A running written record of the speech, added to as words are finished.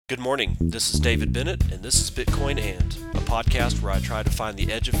Good morning. This is David Bennett, and this is Bitcoin and, a podcast where I try to find the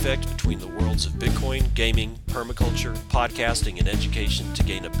edge effect between the worlds of Bitcoin, gaming, permaculture, podcasting, and education to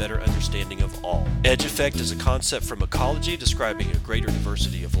gain a better understanding of all. Edge effect is a concept from ecology describing a greater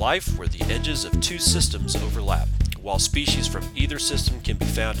diversity of life where the edges of two systems overlap. While species from either system can be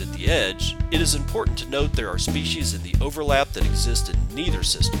found at the edge, it is important to note there are species in the overlap that exist in neither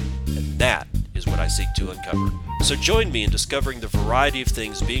system, and that is what I seek to uncover. So join me in discovering the variety of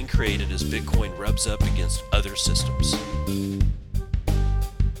things being created as Bitcoin rubs up against other systems.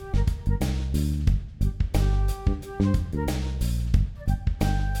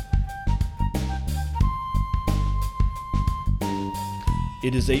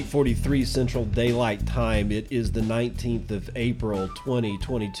 It is 8:43 Central Daylight Time. It is the 19th of April,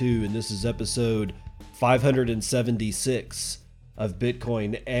 2022, and this is episode 576 of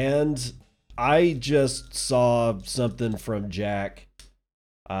Bitcoin. And I just saw something from Jack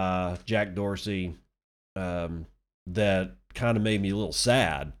Dorsey, that kind of made me a little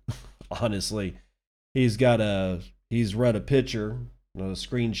sad, honestly. He's run a picture, a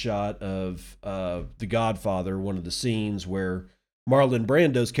screenshot of The Godfather, one of the scenes where Marlon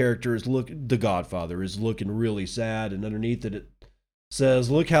Brando's character the Godfather is looking really sad, and underneath it says,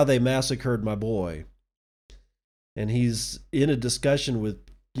 "Look how they massacred my boy." And he's in a discussion with,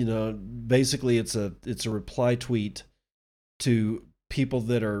 basically it's a reply tweet to people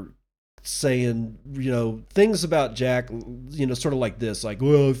that are saying, things about Jack, sort of like this, like,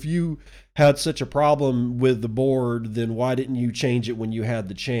 well, if you had such a problem with the board, then why didn't you change it when you had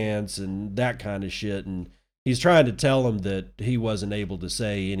the chance, and that kind of shit. And he's trying to tell him that he wasn't able to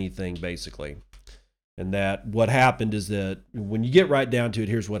say anything, basically. And that what happened is that when you get right down to it,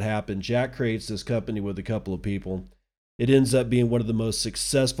 here's what happened. Jack creates this company with a couple of people. It ends up being one of the most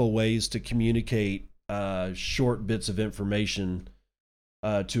successful ways to communicate short bits of information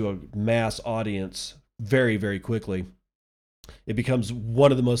to a mass audience very, very quickly. It becomes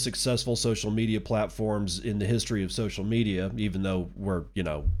one of the most successful social media platforms in the history of social media, even though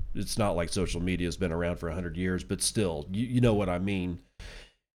it's not like social media has been around for 100 years, but still, you know what I mean.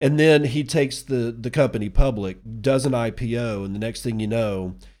 And then he takes the company public, does an IPO, and the next thing you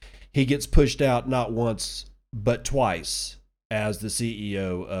know, he gets pushed out not once, but twice as the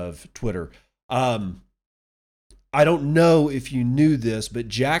CEO of Twitter. I don't know if you knew this, but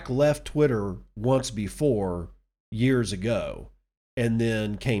Jack left Twitter once before, years ago, and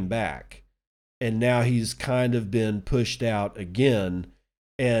then came back. And now he's kind of been pushed out again.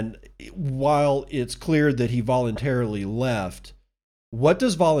 And while it's clear that he voluntarily left, what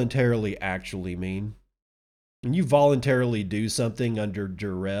does voluntarily actually mean? When you voluntarily do something under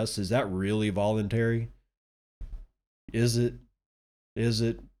duress, is that really voluntary? Is it?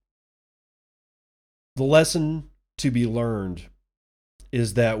 The lesson to be learned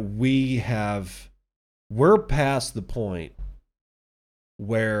is that we're past the point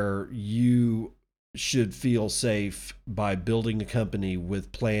where you should feel safe by building a company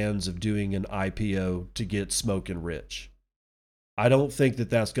with plans of doing an IPO to get smoking rich. I don't think that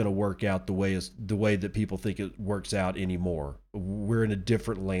that's going to work out the way that people think it works out anymore. We're in a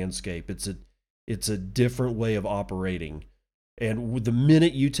different landscape. It's a different way of operating. And the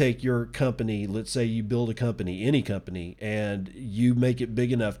minute you take your company, let's say you build a company, any company, and you make it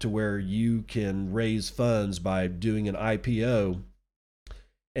big enough to where you can raise funds by doing an IPO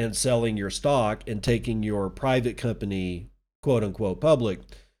and selling your stock and taking your private company, quote unquote, public,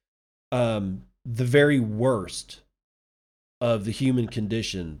 the very worst of the human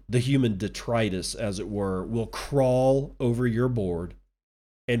condition, the human detritus, as it were, will crawl over your board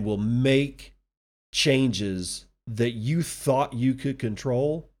and will make changes that you thought you could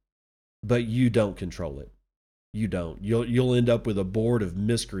control, but you don't control it. You don't. You'll end up with a board of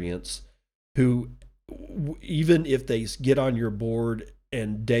miscreants who, even if they get on your board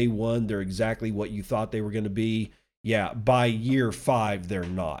and day one they're exactly what you thought they were going to be, yeah, by year 5 they're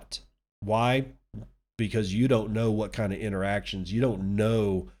not. Why? Because you don't know what kind of interactions, you don't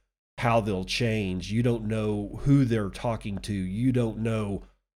know how they'll change, you don't know who they're talking to, you don't know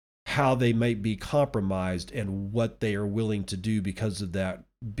how they might be compromised and what they are willing to do because of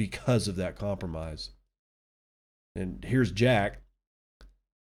that compromise. And here's Jack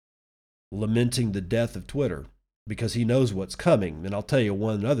lamenting the death of Twitter because he knows what's coming. And I'll tell you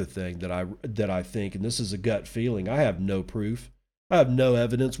one other thing that I think, and this is a gut feeling, I have no proof. I have no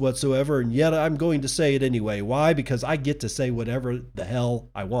evidence whatsoever, and yet I'm going to say it anyway. Why? Because I get to say whatever the hell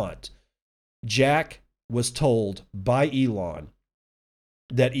I want. Jack was told by Elon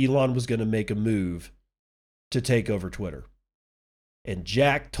that Elon was going to make a move to take over Twitter. And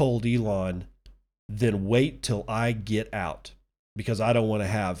Jack told Elon, then wait till I get out. because I don't want to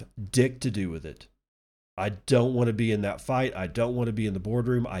have dick to do with it. I don't want to be in that fight. I don't want to be in the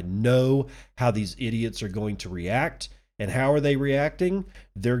boardroom. I know how these idiots are going to react. And how are they reacting?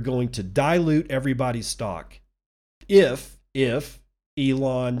 They're going to dilute everybody's stock. If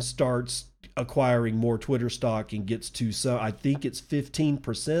Elon starts acquiring more Twitter stock and gets to some, I think it's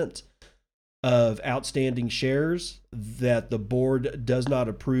 15% of outstanding shares that the board does not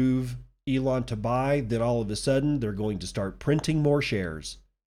approve Elon to buy, then all of a sudden they're going to start printing more shares.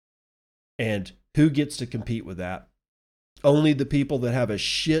 And who gets to compete with that? Only the people that have a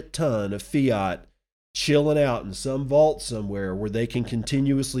shit ton of fiat chilling out in some vault somewhere where they can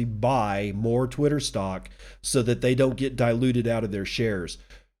continuously buy more Twitter stock so that they don't get diluted out of their shares.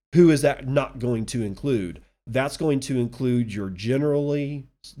 Who is that not going to include? That's going to include your generally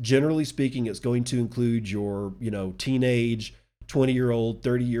speaking, it's going to include your, teenage 20-year-old,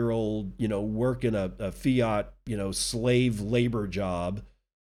 30-year-old, working a fiat, slave labor job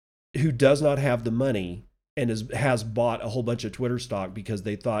who does not have the money and has bought a whole bunch of Twitter stock because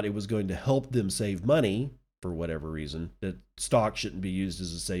they thought it was going to help them save money for whatever reason, that stock shouldn't be used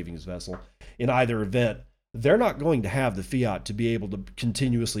as a savings vessel. In either event, they're not going to have the fiat to be able to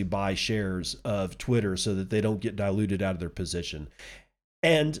continuously buy shares of Twitter so that they don't get diluted out of their position.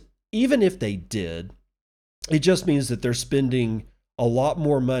 And even if they did, it just means that they're spending a lot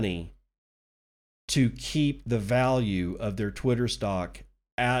more money to keep the value of their Twitter stock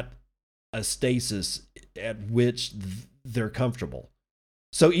at a stasis at which they're comfortable.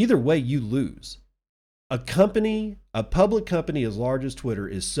 So either way, you lose. A public company as large as Twitter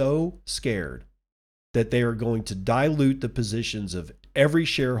is so scared that they are going to dilute the positions of every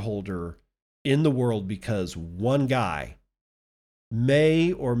shareholder in the world because one guy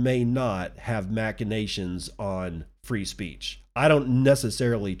may or may not have machinations on free speech. I don't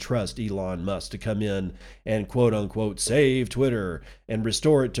necessarily trust Elon Musk to come in and quote unquote save Twitter and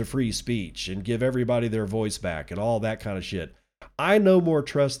restore it to free speech and give everybody their voice back and all that kind of shit. I no more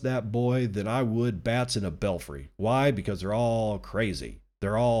trust that boy than I would bats in a belfry. Why? Because they're all crazy.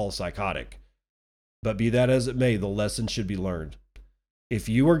 They're all psychotic. But be that as it may, the lesson should be learned. If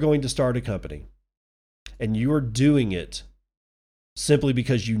you are going to start a company and you are doing it simply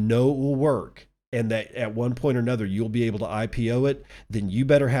because you know it will work and that at one point or another you'll be able to IPO it, then you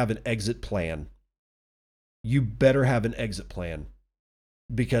better have an exit plan. You better have an exit plan.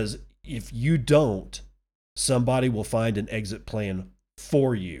 Because if you don't, somebody will find an exit plan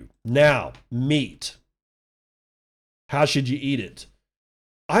for you. Now, meat. How should you eat it?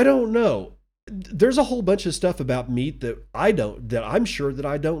 I don't know. There's a whole bunch of stuff about meat that I'm sure that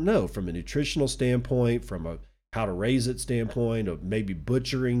I don't know from a nutritional standpoint, from a how to raise it standpoint, of maybe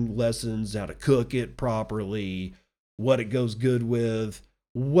butchering lessons, how to cook it properly, what it goes good with.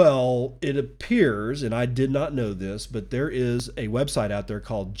 Well, it appears, and I did not know this, but there is a website out there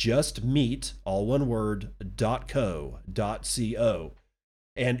called justmeat, all one word, .co.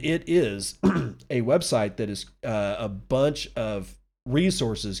 And it is a website that is a bunch of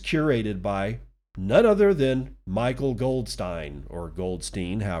resources curated by none other than Michael Goldstein, or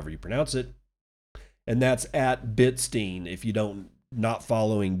Goldstein, however you pronounce it. And that's at Bitstein. If you don't not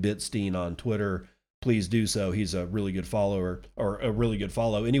following Bitstein on Twitter, please do so. He's a really good follower, or a really good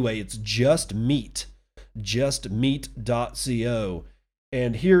follow. Anyway, it's justmeat, justmeat.co.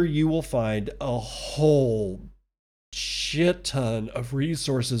 And here you will find a whole shit ton of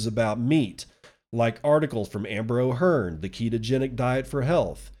resources about meat, like articles from Amber O'Hearn, The Ketogenic Diet for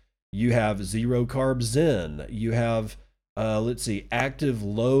Health. You have Zero Carb Zen. You have active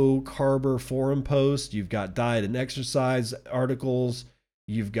low carber forum posts. You've got diet and exercise articles.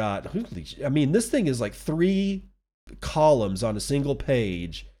 You've got, this thing is like 3 columns on a single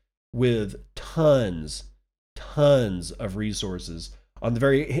page with tons of resources. On the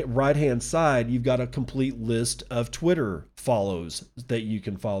very right-hand side, you've got a complete list of Twitter follows that you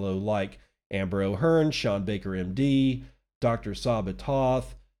can follow, like Amber O'Hearn, Sean Baker, MD, Dr. Saba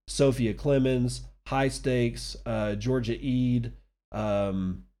Toth, Sophia Clemens, High Stakes, Georgia Eid,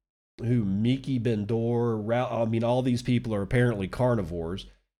 Miki Bendor. All these people are apparently carnivores.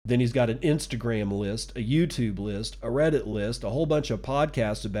 Then he's got an Instagram list, a YouTube list, a Reddit list, a whole bunch of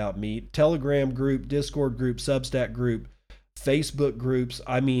podcasts about meat, Telegram group, Discord group, Substack group, Facebook groups.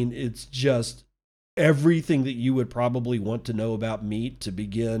 It's just everything that you would probably want to know about meat to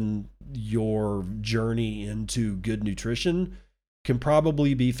begin your journey into good nutrition can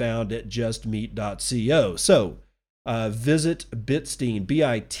probably be found at justmeat.co. So visit Bitstein,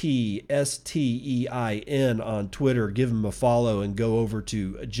 Bitstein on Twitter. Give him a follow and go over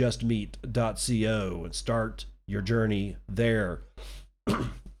to justmeat.co and start your journey there.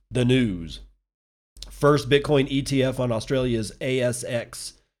 The news. First Bitcoin ETF on Australia's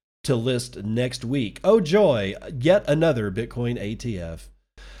ASX to list next week. Oh joy, yet another Bitcoin ETF.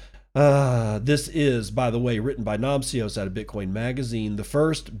 This is, by the way, written by Nomsios out of Bitcoin Magazine. The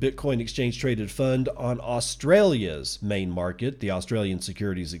first Bitcoin exchange-traded fund on Australia's main market, the Australian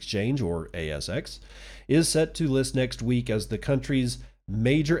Securities Exchange, or ASX, is set to list next week as the country's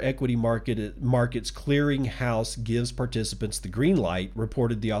major equity markets clearing house gives participants the green light,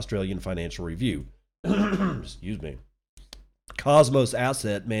 reported the Australian Financial Review. Excuse me. Cosmos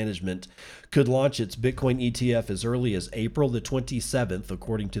Asset Management could launch its Bitcoin ETF as early as April the 27th,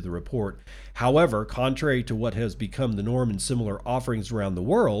 according to the report. However, contrary to what has become the norm in similar offerings around the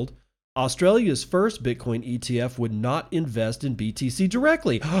world, Australia's first Bitcoin ETF would not invest in BTC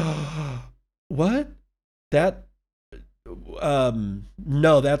directly. What?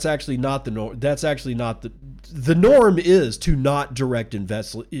 No, that's actually not the norm. That's actually not the norm is to not directly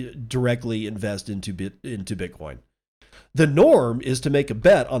invest into Bitcoin. The norm is to make a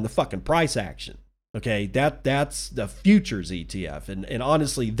bet on the fucking price action. Okay, that's the futures ETF, and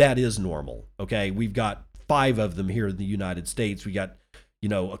honestly, that is normal. Okay, we've got 5 of them here in the United States. We got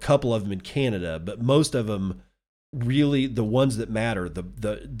a couple of them in Canada, but most of them, really, the ones that matter,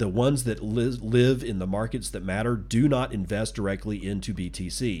 the ones that live in the markets that matter, do not invest directly into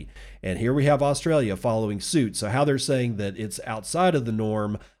BTC. And here we have Australia following suit. So how they're saying that it's outside of the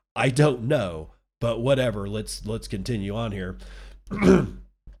norm, I don't know. But whatever, let's continue on here.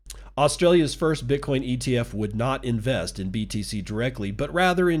 Australia's first Bitcoin ETF would not invest in BTC directly, but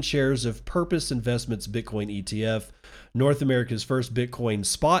rather in shares of Purpose Investments Bitcoin ETF, North America's first Bitcoin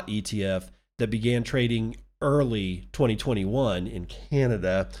spot ETF that began trading early 2021 in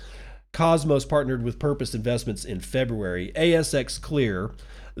Canada. Cosmos partnered with Purpose Investments in February. ASX Clear,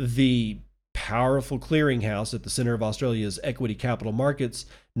 the powerful clearinghouse at the center of Australia's equity capital markets,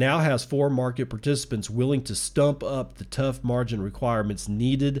 now has 4 market participants willing to stump up the tough margin requirements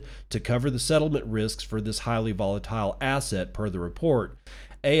needed to cover the settlement risks for this highly volatile asset, per the report.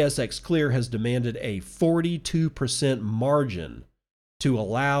 ASX Clear has demanded a 42% margin to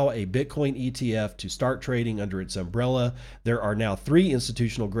allow a Bitcoin ETF to start trading under its umbrella. There are now 3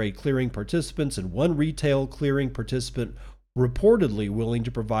 institutional-grade clearing participants and 1 retail clearing participant reportedly willing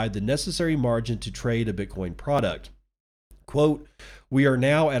to provide the necessary margin to trade a Bitcoin product. Quote, "We are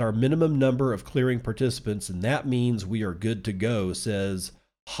now at our minimum number of clearing participants, and that means we are good to go," says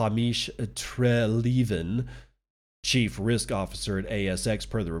Hamish Treleaven, Chief Risk Officer at ASX,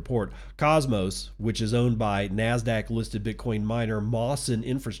 per the report. Cosmos, which is owned by NASDAQ-listed Bitcoin miner Mawson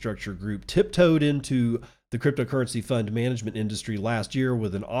Infrastructure Group, tiptoed into the cryptocurrency fund management industry last year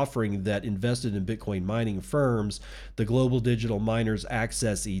with an offering that invested in Bitcoin mining firms, the Global Digital Miners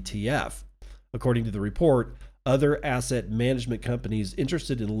Access ETF. According to the report, other asset management companies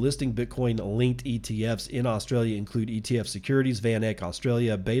interested in listing Bitcoin-linked ETFs in Australia include ETF Securities, VanEck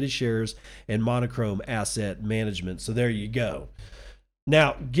Australia, BetaShares, and Monochrome Asset Management. So there you go.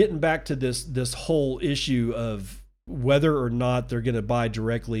 Now, getting back to this whole issue of whether or not they're going to buy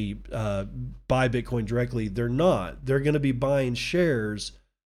Bitcoin directly, they're not. They're going to be buying shares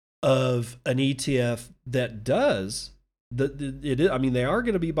of an ETF that does. They are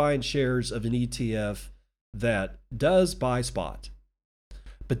going to be buying shares of an ETF that does buy spot.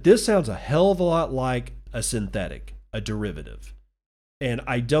 But this sounds a hell of a lot like a synthetic, a derivative. And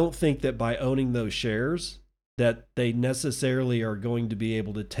I don't think that by owning those shares that they necessarily are going to be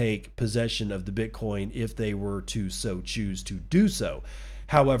able to take possession of the Bitcoin if they were to so choose to do so.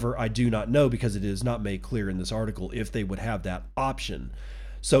 However, I do not know, because it is not made clear in this article, if they would have that option.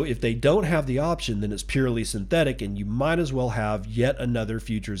 So if they don't have the option, then it's purely synthetic, and you might as well have yet another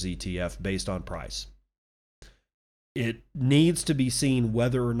futures ETF based on price. It needs to be seen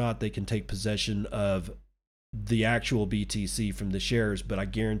whether or not they can take possession of the actual BTC from the shares, but I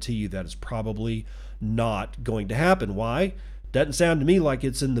guarantee you that is probably not going to happen. Why? Doesn't sound to me like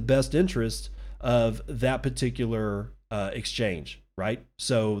it's in the best interest of that particular exchange, right?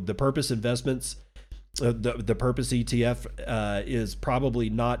 So the Purpose Investments, the Purpose ETF is probably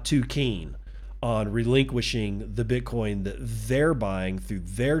not too keen on relinquishing the Bitcoin that they're buying through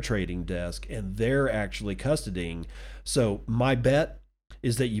their trading desk and they're actually custodying. So my bet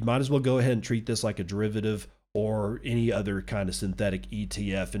is that you might as well go ahead and treat this like a derivative or any other kind of synthetic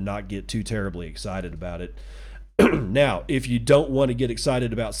ETF and not get too terribly excited about it. Now, if you don't want to get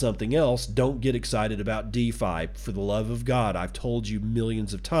excited about something else, don't get excited about DeFi. For the love of God, I've told you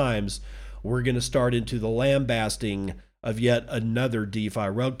millions of times, we're going to start into the lambasting of yet another DeFi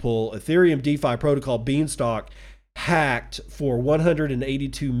rug pull. Ethereum DeFi protocol Beanstalk hacked for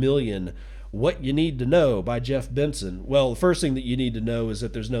 $182 million What You Need to Know by Jeff Benson. Well, the first thing that you need to know is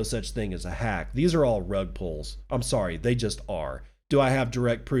that there's no such thing as a hack. These are all rug pulls. I'm sorry, they just are. Do I have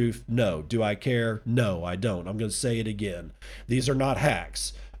direct proof? No. Do I care? No, I don't. I'm going to say it again. These are not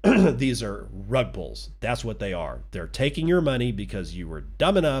hacks. These are rug pulls. That's what they are. They're taking your money because you were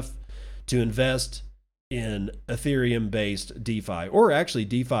dumb enough to invest in Ethereum-based DeFi, or actually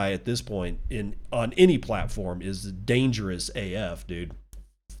DeFi at this point on any platform is dangerous AF, dude.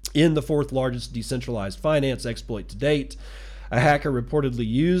 In the fourth largest decentralized finance exploit to date, a hacker reportedly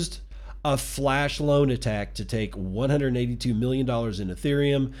used a flash loan attack to take $182 million in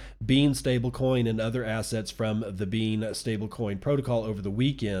Ethereum, Bean stablecoin, and other assets from the Bean stablecoin protocol over the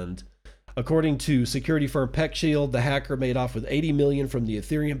weekend. According to security firm PeckShield, the hacker made off with $80 million from the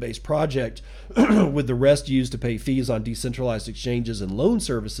Ethereum-based project, with the rest used to pay fees on decentralized exchanges and loan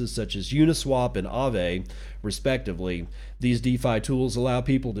services such as Uniswap and Aave, respectively. These DeFi tools allow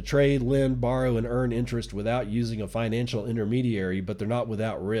people to trade, lend, borrow, and earn interest without using a financial intermediary, but they're not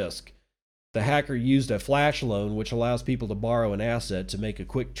without risk. The hacker used a flash loan, which allows people to borrow an asset to make a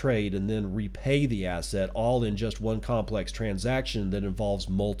quick trade and then repay the asset, all in just one complex transaction that involves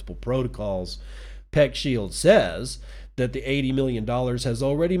multiple protocols. PeckShield says that the $80 million has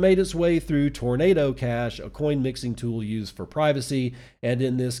already made its way through Tornado Cash, a coin mixing tool used for privacy, and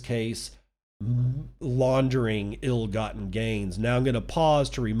in this case, laundering ill-gotten gains. Now I'm going to pause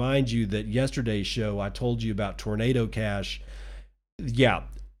to remind you that yesterday's show I told you about Tornado Cash. Yeah,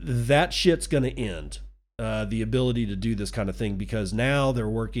 that shit's going to end, the ability to do this kind of thing, because now they're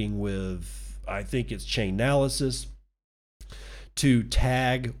working with, I think it's Chainalysis, to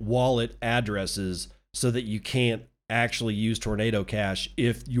tag wallet addresses so that you can't actually use Tornado Cash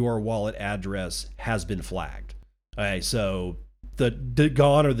if your wallet address has been flagged. Okay, so the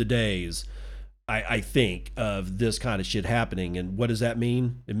gone are the days, I think, of this kind of shit happening. And what does that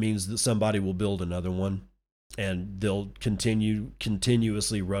mean? It means that somebody will build another one, and they'll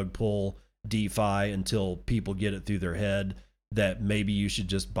continuously rug pull DeFi until people get it through their head that maybe you should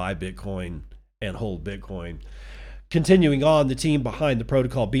just buy Bitcoin and hold Bitcoin. Continuing on, the team behind the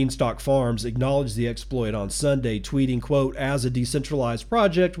protocol, Beanstalk Farms, acknowledged the exploit on Sunday, tweeting, quote, "As a decentralized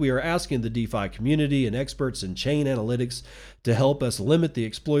project, we are asking the DeFi community and experts in chain analytics to help us limit the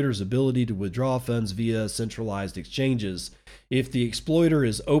exploiter's ability to withdraw funds via centralized exchanges. If the exploiter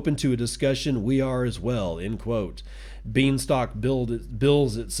is open to a discussion, we are as well," end quote. Beanstalk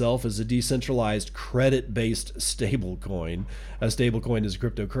bills itself as a decentralized credit-based stablecoin. A stablecoin is a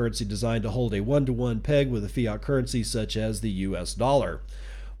cryptocurrency designed to hold a one-to-one peg with a fiat currency such as the US dollar.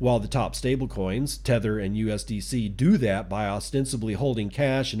 While the top stablecoins, Tether and USDC, do that by ostensibly holding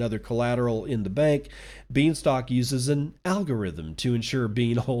cash and other collateral in the bank, Beanstalk uses an algorithm to ensure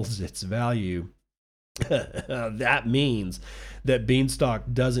Bean holds its value. That means that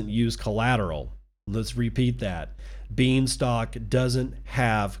Beanstalk doesn't use collateral. Let's repeat that. Beanstalk doesn't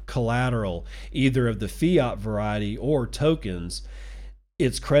have collateral, either of the fiat variety or tokens.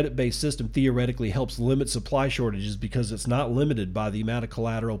 Its credit-based system theoretically helps limit supply shortages because it's not limited by the amount of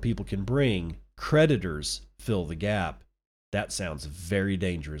collateral people can bring. Creditors fill the gap. That sounds very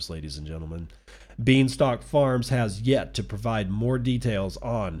dangerous, ladies and gentlemen. Beanstalk Farms has yet to provide more details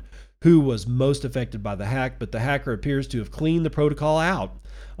on who was most affected by the hack, but the hacker appears to have cleaned the protocol out.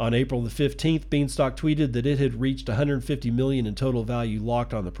 On April the 15th, Beanstalk tweeted that it had reached $150 million in total value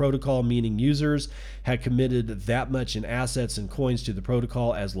locked on the protocol, meaning users had committed that much in assets and coins to the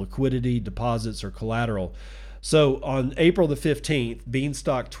protocol as liquidity, deposits, or collateral. So on April the 15th,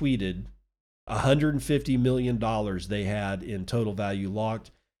 Beanstalk tweeted $150 million they had in total value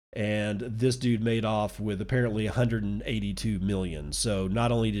locked, and this dude made off with apparently $182 million. So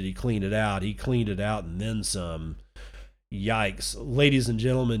not only did he cleaned it out and then some. Yikes. Ladies and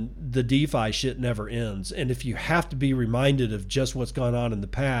gentlemen, the DeFi shit never ends. And if you have to be reminded of just what's gone on in the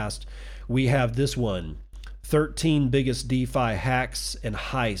past, we have this one. 13 biggest DeFi hacks and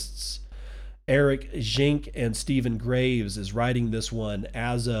heists. Eric Zink and Stephen Graves is writing this one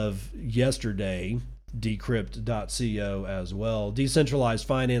as of yesterday. Decrypt.co as well. Decentralized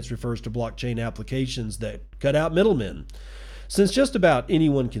finance refers to blockchain applications that cut out middlemen. Since just about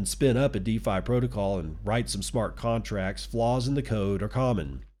anyone can spin up a DeFi protocol and write some smart contracts, flaws in the code are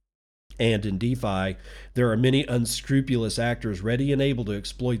common. And in DeFi, there are many unscrupulous actors ready and able to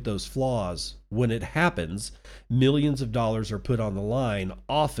exploit those flaws. When it happens, millions of dollars are put on the line,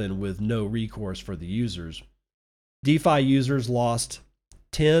 often with no recourse for the users. DeFi users lost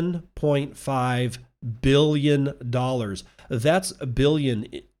 $10.5 billion. That's a billion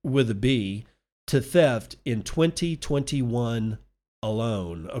with a B. To theft in 2021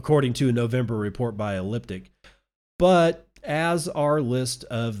 alone, according to a November report by Elliptic. But as our list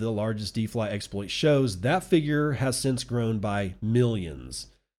of the largest DeFi exploits shows, that figure has since grown by millions.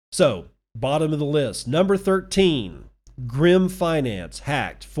 So, bottom of the list, number 13, Grim Finance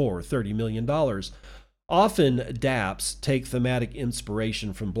hacked for $30 million. Often, dApps take thematic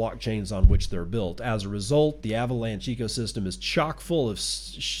inspiration from blockchains on which they're built. As a result, the Avalanche ecosystem is chock full of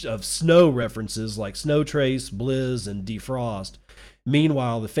snow references like Snowtrace, Blizz, and Defrost.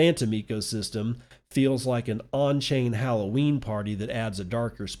 Meanwhile, the Phantom ecosystem feels like an on-chain Halloween party that adds a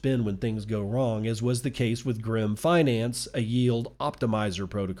darker spin when things go wrong, as was the case with Grim Finance, a yield optimizer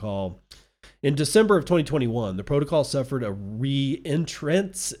protocol. In December of 2021, the protocol suffered a reentrancy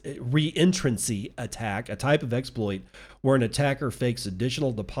attack, a type of exploit where an attacker fakes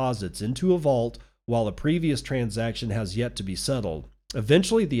additional deposits into a vault while a previous transaction has yet to be settled.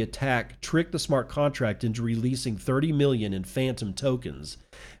 Eventually, the attack tricked the smart contract into releasing 30 million in phantom tokens.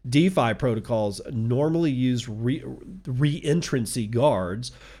 DeFi protocols normally use reentrancy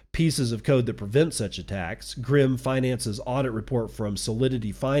guards, pieces of code that prevent such attacks. Grim Finance's audit report from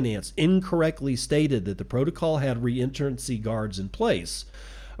Solidity Finance incorrectly stated that the protocol had reentrancy guards in place,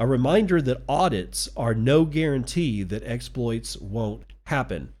 a reminder that audits are no guarantee that exploits won't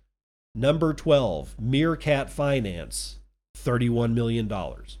happen. Number 12, Meerkat Finance, $31 million.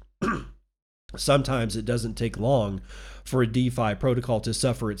 Sometimes it doesn't take long for a DeFi protocol to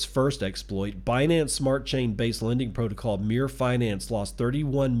suffer its first exploit. Binance Smart Chain-based lending protocol Mir Finance lost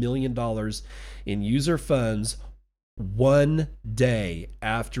 $31 million in user funds one day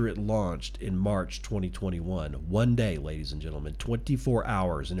after it launched in March 2021. One day, ladies and gentlemen, 24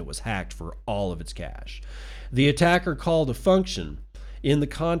 hours, and it was hacked for all of its cash. The attacker called a function in the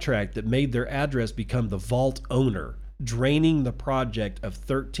contract that made their address become the vault owner, draining the project of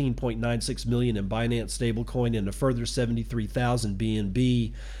 13.96 million in Binance stablecoin and a further 73,000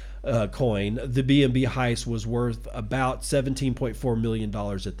 BNB coin. The BNB heist was worth about $17.4 million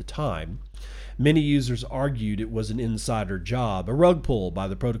at the time. Many users argued it was an insider job, a rug pull by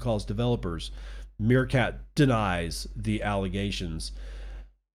the protocol's developers. Meerkat denies the allegations.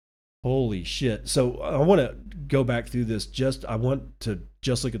 Holy shit. So I want to go back through this. I want to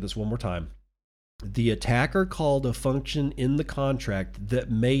just look at this one more time. The attacker called a function in the contract that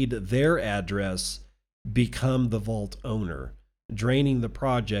made their address become the vault owner, draining the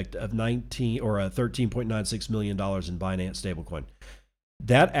project of $13.96 million in Binance stablecoin.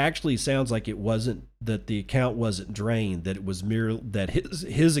 That actually sounds like it wasn't, that the account wasn't drained, that it was that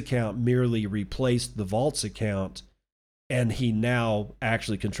his account merely replaced the vault's account, and he now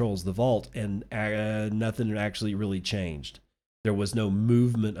actually controls the vault, and nothing actually really changed. There was no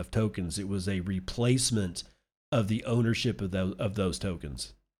movement of tokens. It was a replacement of the ownership of those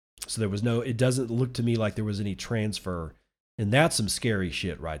tokens. So there was it doesn't look to me like there was any transfer. And that's some scary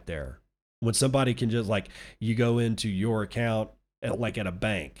shit right there. When somebody can just, like, you go into your account at a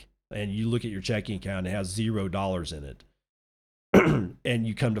bank and you look at your checking account, it has $0 in it. And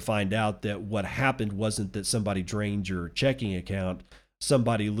you come to find out that what happened wasn't that somebody drained your checking account.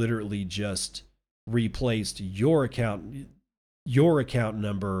 Somebody literally just replaced your account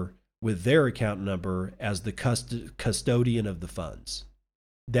number with their account number as the custodian of the funds.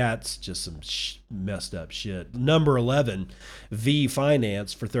 That's just some messed up shit. Number 11, V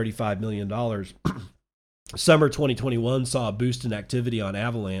Finance for $35 million. Summer 2021 saw a boost in activity on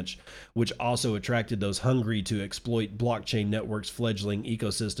Avalanche, which also attracted those hungry to exploit blockchain network's fledgling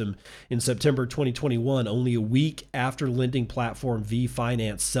ecosystem. In September 2021, only a week after lending platform V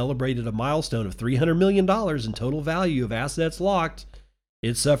Finance celebrated a milestone of $300 million in total value of assets locked,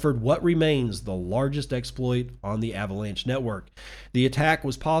 it suffered what remains the largest exploit on the Avalanche network. The attack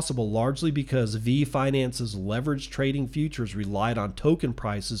was possible largely because V Finance's leveraged trading futures relied on token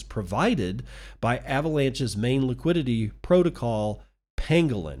prices provided by Avalanche's main liquidity protocol,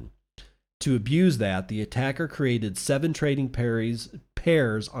 Pangolin. To abuse that, the attacker created 7 trading pairs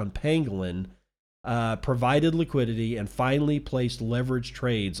on Pangolin, provided liquidity, and finally placed leverage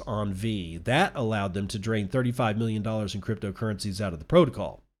trades on V. That allowed them to drain $35 million in cryptocurrencies out of the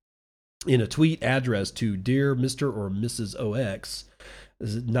protocol. In a tweet addressed to Dear Mr. or Mrs. OX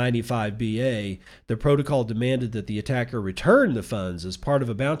 95BA, the protocol demanded that the attacker return the funds as part of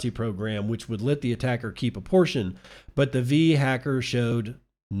a bounty program which would let the attacker keep a portion, but the V hacker showed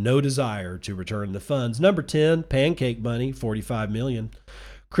no desire to return the funds. Number 10, Pancake Money, $45 million.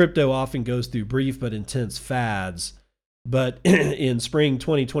 Crypto often goes through brief but intense fads. But in spring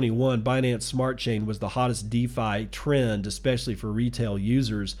 2021, Binance Smart Chain was the hottest DeFi trend, especially for retail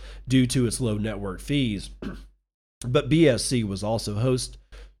users, due to its low network fees. But BSC was also host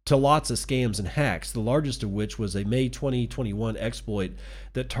to lots of scams and hacks, the largest of which was a May 2021 exploit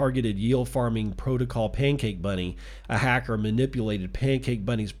that targeted yield farming protocol Pancake Bunny. A hacker manipulated Pancake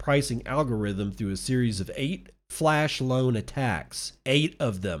Bunny's pricing algorithm through a series of 8 flash loan attacks, 8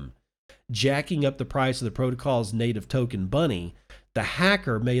 of them, jacking up the price of the protocol's native token Bunny. The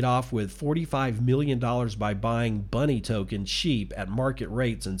hacker made off with $45 million by buying Bunny token cheap at market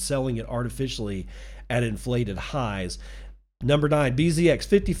rates and selling it artificially at inflated highs. Number 9, BZX,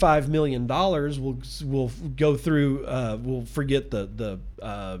 $55 million. We'll go through, we'll forget the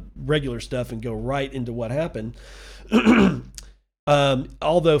regular stuff and go right into what happened.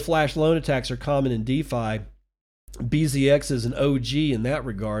 Although flash loan attacks are common in DeFi, BZX is an OG in that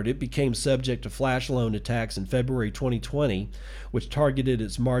regard. It became subject to flash loan attacks in February 2020, which targeted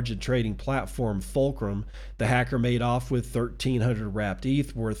its margin trading platform Fulcrum. The hacker made off with 1,300 wrapped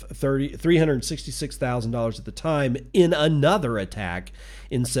ETH worth $366,000 at the time in another attack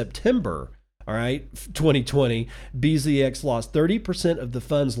in September. All right, 2020, BZX lost 30% of the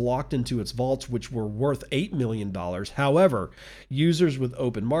funds locked into its vaults, which were worth $8 million. However, users with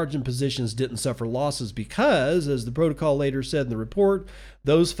open margin positions didn't suffer losses because, as the protocol later said in the report,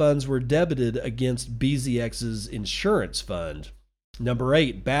 those funds were debited against BZX's insurance fund. Number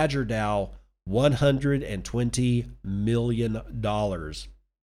 8, Badger DAO, $120 million.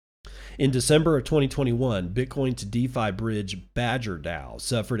 In December of 2021, Bitcoin to DeFi bridge Badger DAO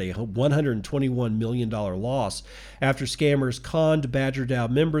suffered a $121 million loss after scammers conned Badger DAO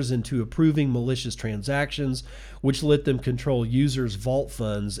members into approving malicious transactions, which let them control users' vault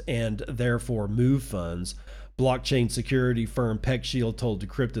funds and therefore move funds. Blockchain security firm PeckShield told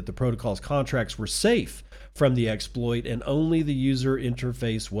Decrypt that the protocol's contracts were safe from the exploit and only the user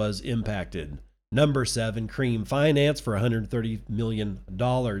interface was impacted. Number 7, Cream Finance for $130 million.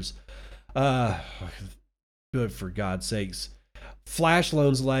 Good for God's sakes. Flash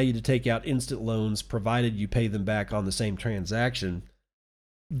loans allow you to take out instant loans provided you pay them back on the same transaction.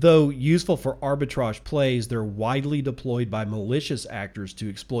 Though useful for arbitrage plays, they're widely deployed by malicious actors to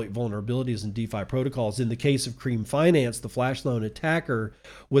exploit vulnerabilities in DeFi protocols. In the case of Cream Finance, the flash loan attacker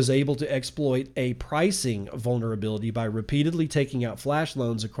was able to exploit a pricing vulnerability by repeatedly taking out flash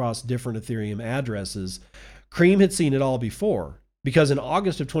loans across different Ethereum addresses. Cream had seen it all before, because in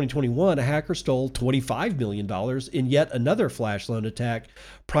August of 2021, a hacker stole $25 million in yet another flash loan attack,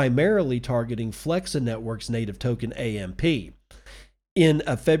 primarily targeting Flexa Network's native token AMP. In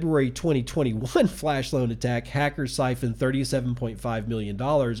a February 2021 flash loan attack, hackers siphoned $37.5 million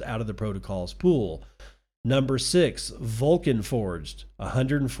out of the protocol's pool. Number 6, Vulcan Forged,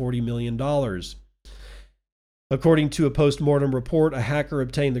 $140 million. According to a post-mortem report, a hacker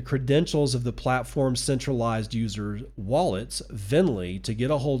obtained the credentials of the platform's centralized user wallets, Venly, to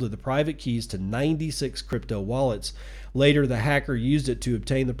get a hold of the private keys to 96 crypto wallets. Later, the hacker used it to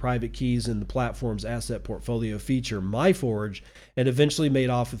obtain the private keys in the platform's asset portfolio feature, MyForge, and eventually made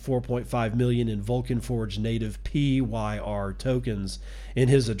off with $4.5 million in Vulcan Forge native PYR tokens. In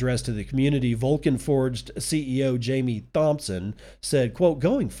his address to the community, Vulcan Forged CEO Jamie Thompson said, quote,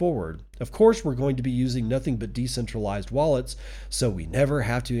 "Going forward, of course we're going to be using nothing but decentralized wallets, so we never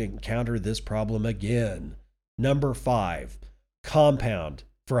have to encounter this problem again." Number 5, Compound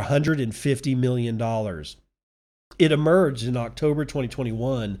for $150 million. It emerged in October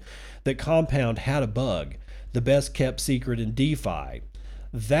 2021 that Compound had a bug, the best kept secret in DeFi,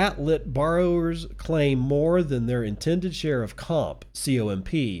 that let borrowers claim more than their intended share of COMP.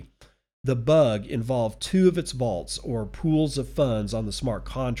 The bug involved 2 of its vaults, or pools of funds on the smart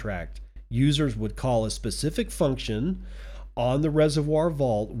contract. Users would call a specific function on the reservoir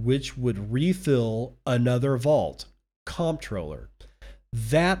vault, which would refill another vault, Comptroller.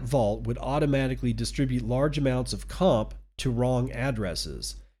 That vault would automatically distribute large amounts of comp to wrong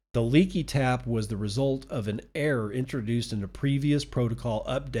addresses. The leaky tap was the result of an error introduced in a previous protocol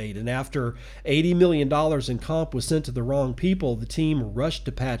update, and after $80 million in comp was sent to the wrong people, the team rushed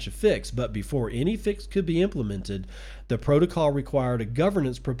to patch a fix. But before any fix could be implemented, the protocol required a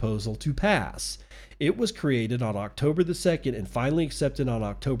governance proposal to pass. It was created on October the 2nd and finally accepted on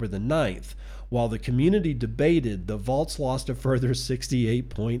October the 9th. While the community debated, the vaults lost a further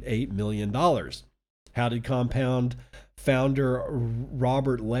 $68.8 million. How did Compound founder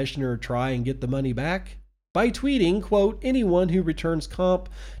Robert Leshner try and get the money back? By tweeting, quote, "Anyone who returns comp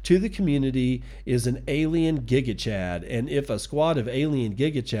to the community is an alien gigachad, and if a squad of alien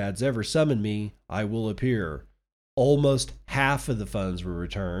gigachads ever summon me, I will appear." Almost half of the funds were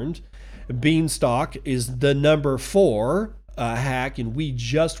returned. Beanstalk is the number 4 hack, and we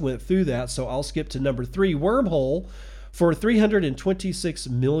just went through that, so I'll skip to number 3, Wormhole, for $326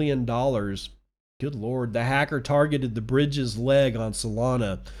 million. Good Lord. The hacker targeted the bridge's leg on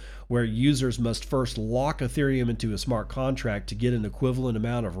Solana, where users must first lock Ethereum into a smart contract to get an equivalent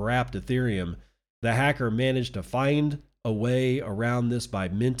amount of wrapped Ethereum. The hacker managed to find a way around this by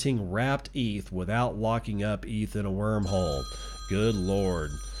minting wrapped ETH without locking up ETH in a wormhole. Good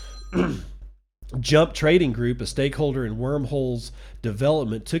Lord. Jump Trading Group, a stakeholder in Wormhole's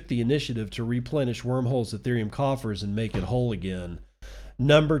development, took the initiative to replenish Wormhole's Ethereum coffers and make it whole again.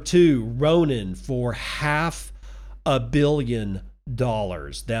 Number 2, Ronin for $500 million.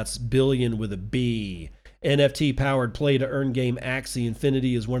 That's billion with a B. NFT powered play to earn game Axie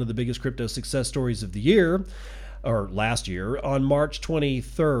Infinity is one of the biggest crypto success stories of the year, or last year. On March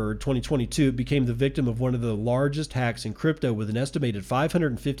 23rd, 2022, it became the victim of one of the largest hacks in crypto, with an estimated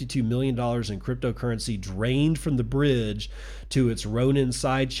 $552 million in cryptocurrency drained from the bridge to its Ronin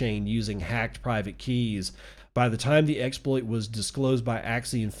sidechain using hacked private keys. By the time the exploit was disclosed by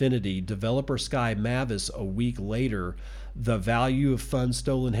Axie Infinity, developer Sky Mavis a week later, the value of funds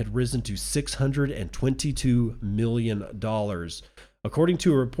stolen had risen to $622 million. According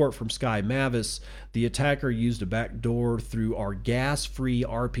to a report from Sky Mavis, the attacker used a backdoor through our gas-free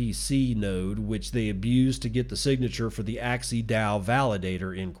RPC node, which they abused to get the signature for the Axie DAO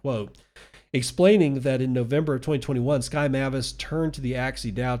validator, end quote. Explaining that in November of 2021, Sky Mavis turned to the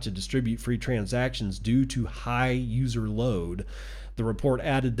Axie DAO to distribute free transactions due to high user load. The report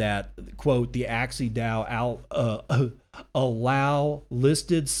added that, quote, the Axie DAO allow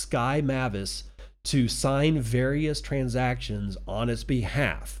listed Sky Mavis to sign various transactions on its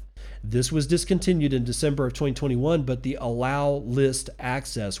behalf. This was discontinued in December of 2021, but the allow list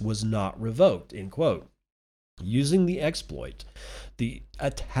access was not revoked, end quote. Using the exploit, the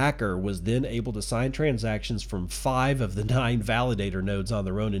attacker was then able to sign transactions from 5 of the 9 validator nodes on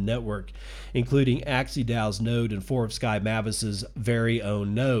the Ronin network, including Axie DAO's node and 4 of Sky Mavis's very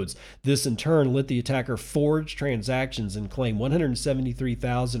own nodes. This in turn let the attacker forge transactions and claim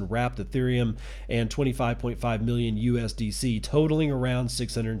 173,000 wrapped Ethereum and 25.5 million USDC, totaling around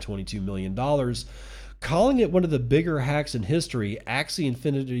 $622 million. Calling it one of the bigger hacks in history, Axie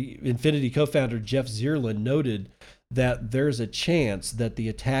Infinity co-founder Jeff Zierlein noted that there's a chance that the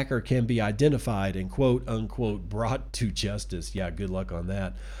attacker can be identified and quote unquote brought to justice. Yeah, good luck on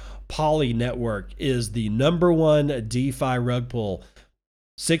that. Poly Network is the number one DeFi rug pull,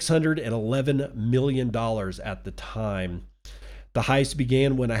 $611 million at the time. The heist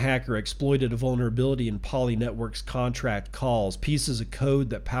began when a hacker exploited a vulnerability in Poly Network's contract calls, pieces of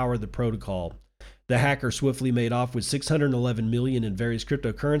code that power the protocol. The hacker swiftly made off with $611 million in various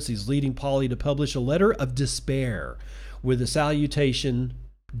cryptocurrencies, leading Poly to publish a letter of despair with the salutation,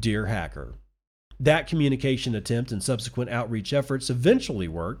 "Dear Hacker." That communication attempt and subsequent outreach efforts eventually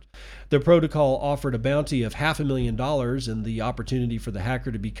worked. The protocol offered a bounty of $500,000 and the opportunity for the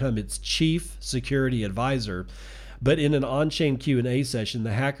hacker to become its chief security advisor. But in an on-chain Q&A session,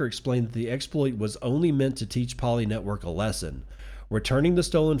 the hacker explained that the exploit was only meant to teach Poly Network a lesson. Returning the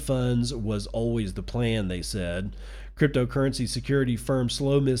stolen funds was always the plan, they said. Cryptocurrency security firm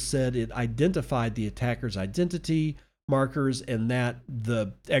SlowMist said it identified the attacker's identity markers and that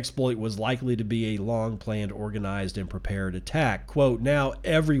the exploit was likely to be a long-planned, organized, and prepared attack. Quote, now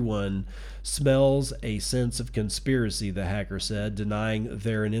everyone smells a sense of conspiracy, the hacker said, denying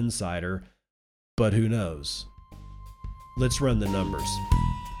they're an insider. But who knows? Let's run the numbers.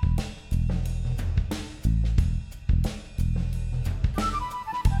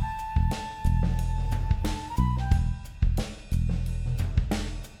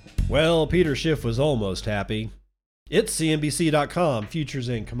 Well, Peter Schiff was almost happy. It's CNBC.com, futures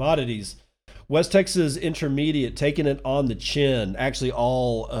and commodities. West Texas Intermediate taking it on the chin. Actually,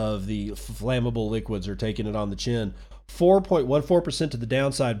 all of the flammable liquids are taking it on the chin. 4.14% to the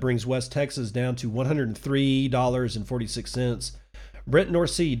downside brings West Texas down to $103.46. Brent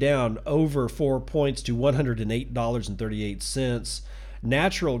North Sea down over 4 points to $108.38.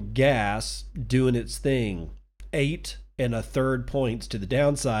 Natural gas doing its thing. 8 1/3 points to the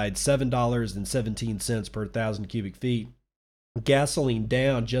downside, $7.17 per 1,000 cubic feet. Gasoline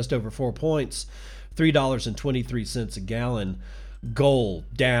down just over 4 points, $3.23 a gallon. Gold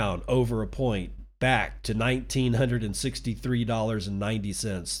down over a point, back to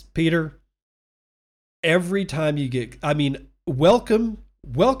 $1,963.90. Peter, every time you get, welcome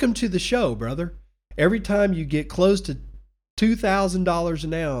to the show, brother. Every time you get close to $2,000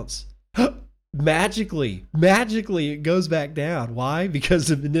 an ounce, magically it goes back down. Why?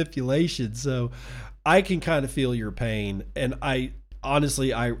 Because of manipulation. So I can kind of feel your pain, and I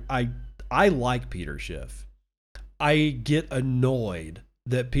honestly like Peter Schiff. I get annoyed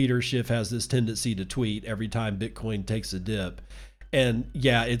that Peter Schiff has this tendency to tweet every time Bitcoin takes a dip, And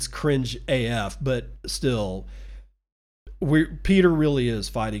yeah, it's cringe AF, but still, Peter really is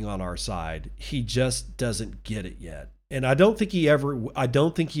fighting on our side. He just doesn't get it yet. And I don't think he ever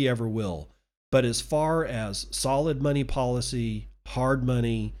will. But as far as solid money policy, hard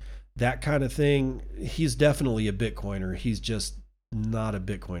money, that kind of thing, he's definitely a Bitcoiner. He's just not a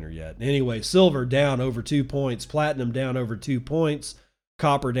Bitcoiner yet. Anyway, silver down over 2 points, platinum down over 2 points,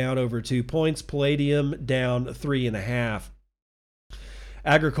 copper down over 2 points, palladium down 3.5.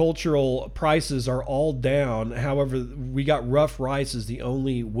 Agricultural prices are all down. However, we got rough rice as the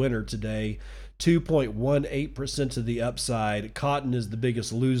only winner today. 2.18% to the upside. Cotton is the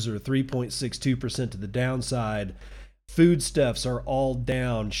biggest loser, 3.62% to the downside. Foodstuffs are all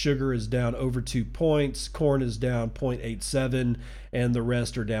down. Sugar is down over 2 points. Corn is down 0.87, and the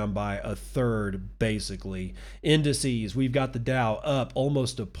rest are down by a third, basically. Indices, we've got the Dow up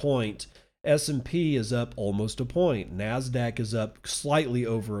almost a point. S&P is up almost a point. NASDAQ is up slightly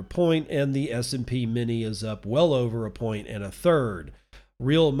over a point, and the S&P Mini is up well over a point and a third.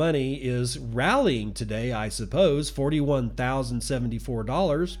 Real money is rallying today, I suppose,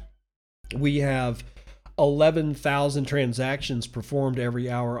 $41,074. We have 11,000 transactions performed every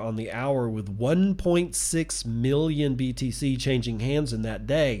hour on the hour, with 1.6 million BTC changing hands in that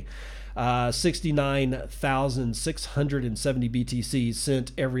day. 69,670 BTC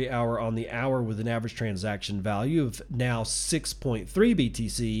sent every hour on the hour, with an average transaction value of now 6.3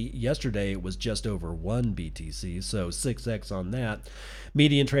 BTC. Yesterday it was just over 1 BTC, so 6x on that.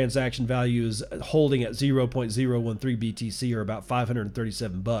 Median transaction value is holding at 0.013 BTC, or about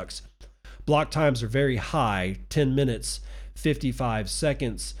 $537. Block times are very high, 10 minutes, 55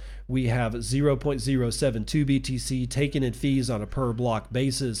 seconds. We have 0.072 BTC taken in fees on a per block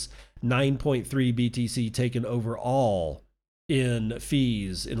basis, 9.3 BTC taken overall in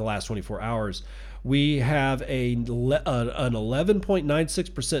fees in the last 24 hours. We have an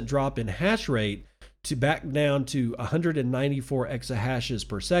 11.96% drop in hash rate to back down to 194 exahashes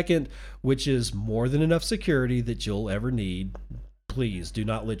per second, which is more than enough security that you'll ever need. Please do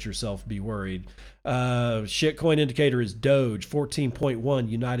not let yourself be worried. Shitcoin indicator is Doge, 14.1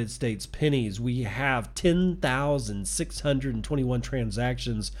 United States pennies. We have 10,621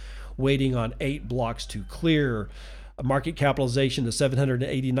 transactions waiting on 8 blocks to clear. A market capitalization of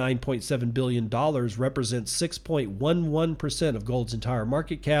 $789.7 billion represents 6.11% of gold's entire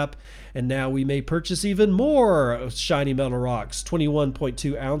market cap. And now we may purchase even more shiny metal rocks,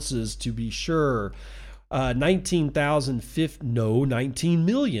 21.2 ounces to be sure.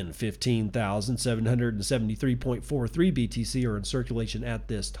 19,015,773.43 BTC are in circulation at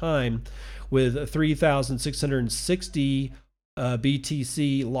this time, with 3,660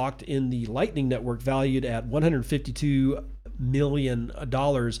 BTC locked in the Lightning Network, valued at $152 million.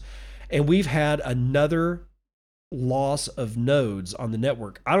 And we've had another loss of nodes on the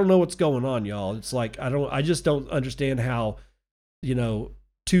network. I don't know what's going on, y'all. It's like, I just don't understand how,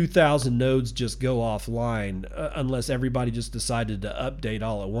 2,000 nodes just go offline unless everybody just decided to update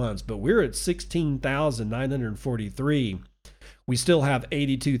all at once. But we're at 16,943. We still have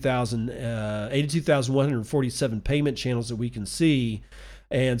 82,147 payment channels that we can see,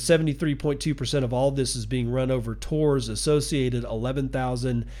 and 73.2% of all this is being run over Tor's associated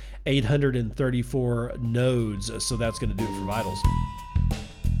 11,834 nodes. So that's going to do it for Vitals.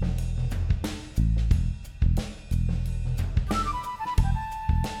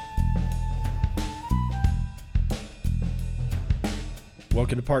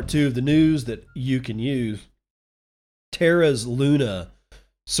 Welcome to part 2 of the news that you can use. Terra's Luna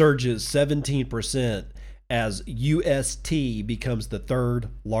surges 17% as UST becomes the third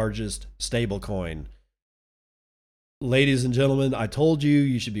largest stablecoin. Ladies and gentlemen, I told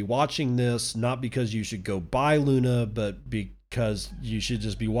you should be watching this, not because you should go buy Luna, but because you should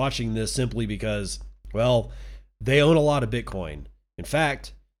just be watching this simply because, well, they own a lot of Bitcoin. In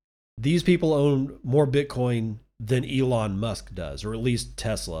fact, these people own more Bitcoin than Elon Musk does, or at least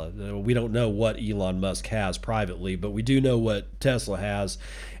Tesla. We don't know what Elon Musk has privately, but we do know what Tesla has,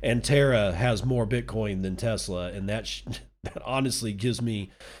 and Terra has more Bitcoin than Tesla, and that honestly gives me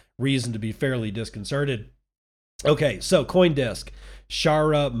reason to be fairly disconcerted. Okay, so CoinDesk,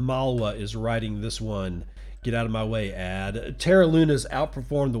 Shara Malwa is writing this one. Get out of my way, ad. Terra Luna's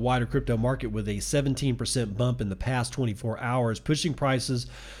outperformed the wider crypto market with a 17% bump in the past 24 hours, pushing prices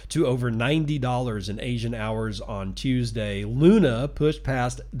to over $90 in Asian hours on Tuesday. Luna pushed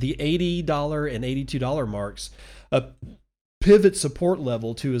past the $80 and $82 marks, pivot support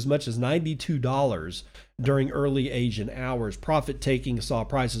level to as much as $92 during early Asian hours. Profit taking saw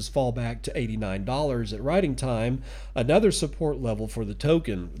prices fall back to $89 at writing time, another support level for the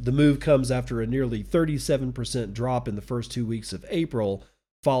token. The move comes after a nearly 37% drop in the first 2 weeks of April,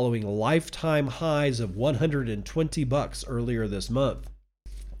 following lifetime highs of $120 earlier this month.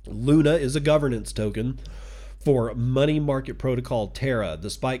 Luna is a governance token for money market protocol Terra.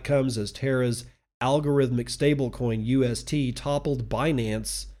 The spike comes as Terra's algorithmic stablecoin UST toppled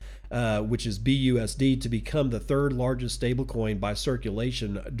Binance, which is BUSD, to become the third largest stablecoin by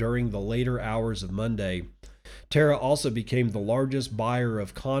circulation during the later hours of Monday. Terra also became the largest buyer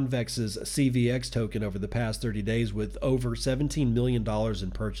of Convex's CVX token over the past 30 days, with over $17 million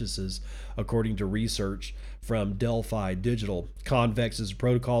in purchases, according to research from Delphi Digital. Convex is a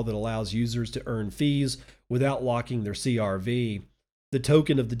protocol that allows users to earn fees without locking their CRV. The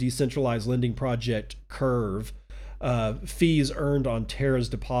token of the decentralized lending project Curve. Fees earned on Terra's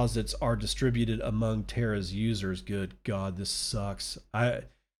deposits are distributed among Terra's users. Good God, this sucks.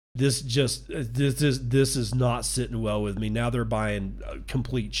 This is not sitting well with me. Now they're buying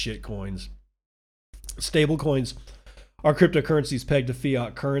complete shit coins. Stable coins are cryptocurrencies pegged to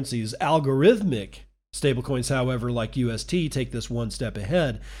fiat currencies. Algorithmic stablecoins, however, like UST, take this one step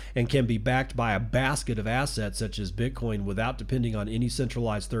ahead and can be backed by a basket of assets such as Bitcoin without depending on any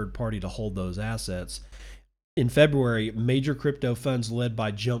centralized third party to hold those assets. In February, major crypto funds led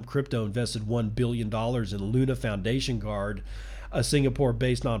by Jump Crypto invested $1 billion in Luna Foundation Guard, a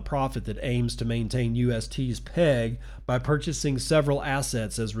Singapore-based nonprofit that aims to maintain UST's peg by purchasing several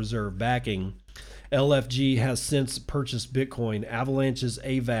assets as reserve backing. LFG has since purchased Bitcoin, Avalanche's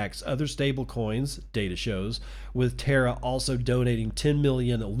AVAX, other stablecoins, data shows, with Terra also donating 10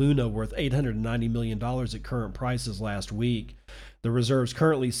 million Luna worth $890 million at current prices last week. The reserves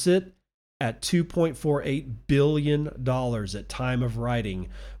currently sit at $2.48 billion at time of writing,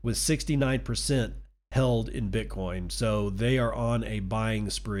 with 69% held in Bitcoin. So they are on a buying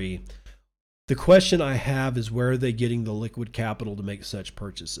spree. The question I have is, where are they getting the liquid capital to make such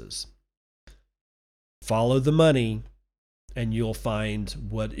purchases? Follow the money, and you'll find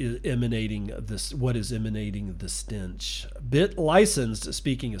what is emanating the stench. Bit licensed,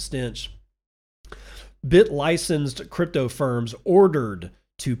 speaking of stench, Bit licensed crypto firms ordered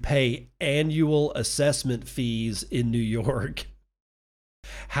to pay annual assessment fees in New York.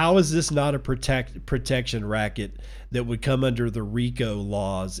 How is this not a protection racket that would come under the RICO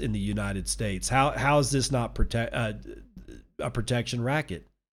laws in the United States? How is this not a protection racket?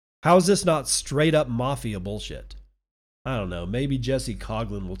 How is this not straight up mafia bullshit? I don't know. Maybe Jesse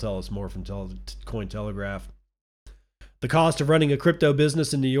Coughlin will tell us more from Cointelegraph. The cost of running a crypto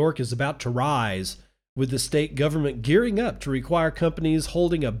business in New York is about to rise, with the state government gearing up to require companies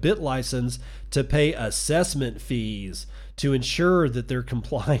holding a Bit license to pay assessment fees to ensure that they're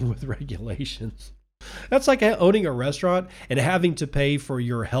complying with regulations. That's like owning a restaurant and having to pay for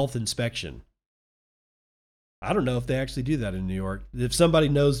your health inspection. I don't know if they actually do that in New York. If somebody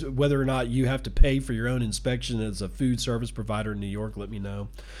knows whether or not you have to pay for your own inspection as a food service provider in New York, let me know.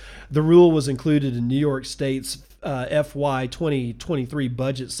 The rule was included in New York State's FY 2023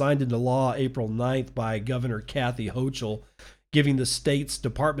 budget, signed into law April 9th by Governor Kathy Hochul, giving the state's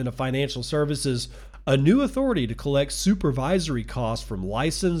Department of Financial Services a new authority to collect supervisory costs from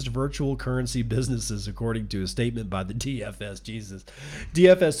licensed virtual currency businesses, according to a statement by the DFS. Jesus.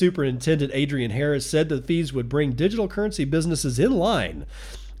 DFS Superintendent Adrian Harris said the fees would bring digital currency businesses in line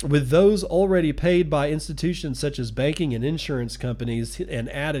with those already paid by institutions such as banking and insurance companies, and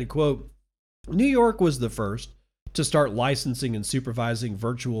added, quote, New York was the first to start licensing and supervising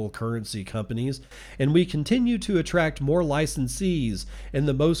virtual currency companies, and we continue to attract more licensees and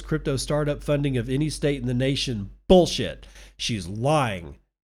the most crypto startup funding of any state in the nation. Bullshit. She's lying.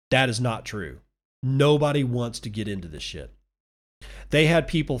 That is not true. Nobody wants to get into this shit. They had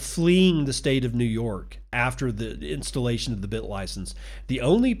people fleeing the state of New York after the installation of the Bit license. The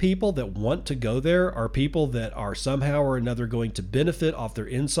only people that want to go there are people that are somehow or another going to benefit off their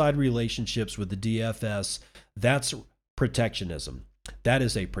inside relationships with the DFS. That's protectionism. That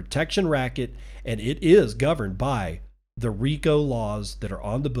is a protection racket, and it is governed by the RICO laws that are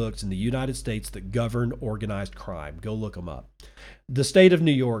on the books in the United States that govern organized crime. Go look them up. The state of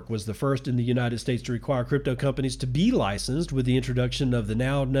New York was the first in the United States to require crypto companies to be licensed with the introduction of the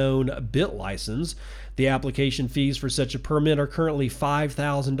now known Bit license. The application fees for such a permit are currently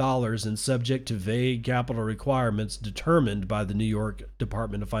 $5,000 and subject to vague capital requirements determined by the New York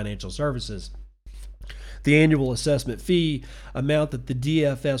Department of Financial Services. The annual assessment fee amount that the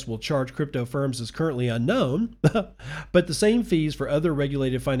DFS will charge crypto firms is currently unknown, but the same fees for other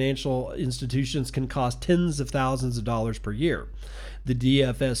regulated financial institutions can cost tens of thousands of dollars per year. The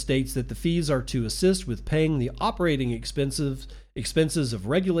DFS states that the fees are to assist with paying the operating expenses of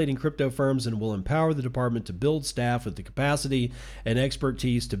regulating crypto firms and will empower the department to build staff with the capacity and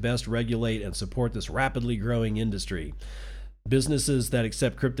expertise to best regulate and support this rapidly growing industry. Businesses that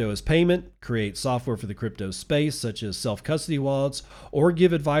accept crypto as payment, create software for the crypto space, such as self-custody wallets, or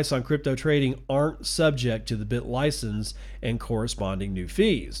give advice on crypto trading aren't subject to the BitLicense and corresponding new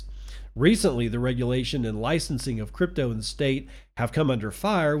fees. Recently, the regulation and licensing of crypto in the state have come under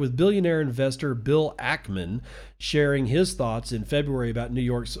fire, with billionaire investor Bill Ackman sharing his thoughts in February about New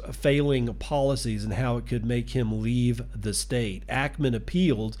York's failing policies and how it could make him leave the state. Ackman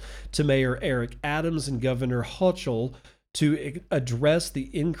appealed to Mayor Eric Adams and Governor Hochul to address the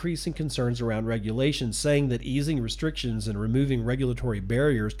increasing concerns around regulation, saying that easing restrictions and removing regulatory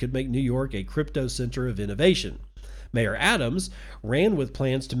barriers could make New York a crypto center of innovation. Mayor Adams ran with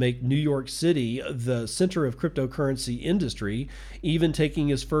plans to make New York City the center of cryptocurrency industry, even taking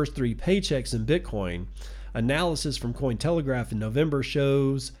his first 3 paychecks in Bitcoin. Analysis from Cointelegraph in November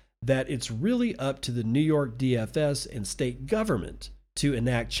shows that it's really up to the New York DFS and state government to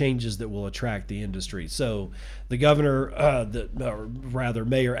enact changes that will attract the industry. So the governor,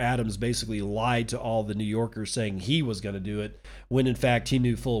 Mayor Adams, basically lied to all the New Yorkers saying he was going to do it, when in fact he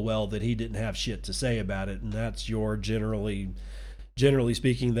knew full well that he didn't have shit to say about it. And that's your generally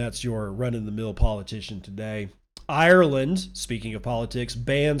speaking, that's your run-of-the-mill politician today. Ireland, speaking of politics,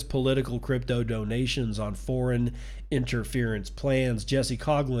 bans political crypto donations on foreign interference plans. Jesse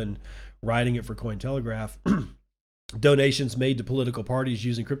Coughlin, writing it for Cointelegraph, donations made to political parties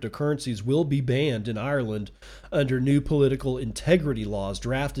using cryptocurrencies will be banned in Ireland under new political integrity laws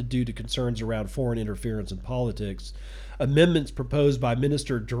drafted due to concerns around foreign interference in politics. Amendments proposed by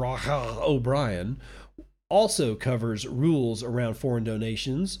Minister Drocha O'Brien also covers rules around foreign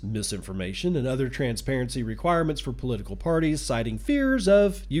donations, misinformation, and other transparency requirements for political parties, citing fears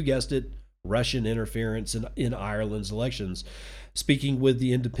of, you guessed it, Russian interference in Ireland's elections. Speaking with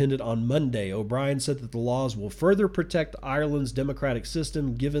The Independent on Monday, O'Brien said that the laws will further protect Ireland's democratic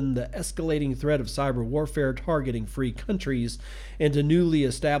system given the escalating threat of cyber warfare targeting free countries, and a newly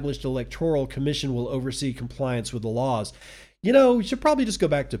established electoral commission will oversee compliance with the laws. You know, we should probably just go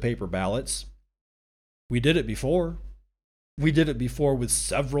back to paper ballots. We did it before. We did it before with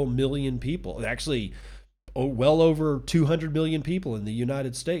several million people. Actually, well over 200 million people in the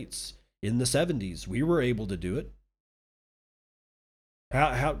United States. In the 70s, we were able to do it.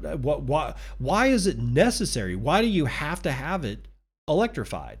 Why is it necessary? Why do you have to have it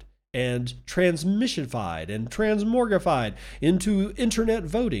electrified and transmissionified and transmorgified into internet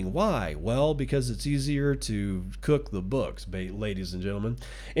voting? Why? Well, because it's easier to cook the books, ladies and gentlemen.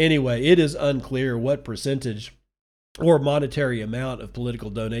 Anyway, it is unclear what percentage or monetary amount of political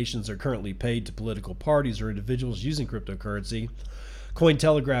donations are currently paid to political parties or individuals using cryptocurrency.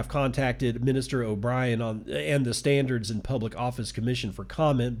 Cointelegraph contacted Minister O'Brien and the Standards and Public Office Commission for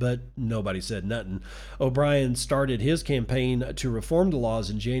comment, but nobody said nothing. O'Brien started his campaign to reform the laws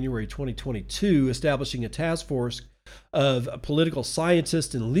in January 2022, establishing a task force of political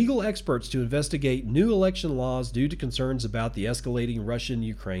scientists and legal experts to investigate new election laws due to concerns about the escalating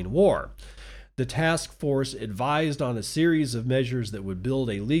Russian-Ukraine war. The task force advised on a series of measures that would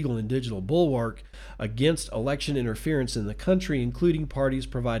build a legal and digital bulwark against election interference in the country, including parties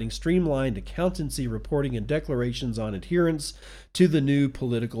providing streamlined accountancy reporting and declarations on adherence to the new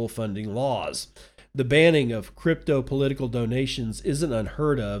political funding laws. The banning of crypto political donations isn't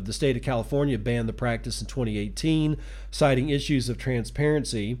unheard of. The state of California banned the practice in 2018, citing issues of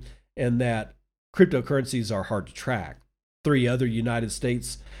transparency and that cryptocurrencies are hard to track. 3 other United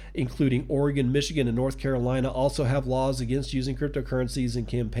States, including Oregon, Michigan, and North Carolina, also have laws against using cryptocurrencies in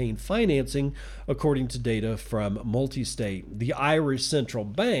campaign financing, according to data from Multistate. The Irish Central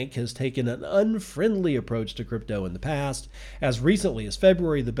Bank has taken an unfriendly approach to crypto in the past. As recently as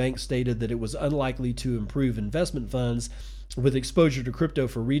February, the bank stated that it was unlikely to improve investment funds with exposure to crypto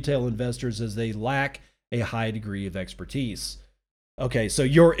for retail investors as they lack a high degree of expertise. Okay, so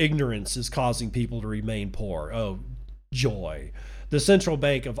your ignorance is causing people to remain poor. Oh, joy. The Central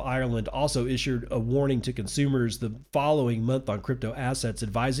Bank of Ireland also issued a warning to consumers the following month on crypto assets,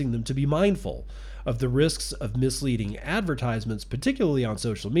 advising them to be mindful of the risks of misleading advertisements, particularly on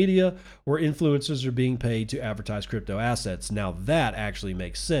social media, where influencers are being paid to advertise crypto assets. Now that actually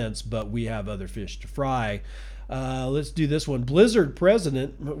makes sense, but we have other fish to fry. Let's do this one. Blizzard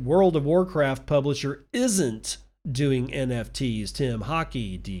president, World of Warcraft publisher, isn't doing NFTs. Tim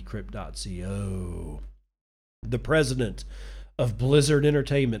Hockey, Decrypt.co. The president of Blizzard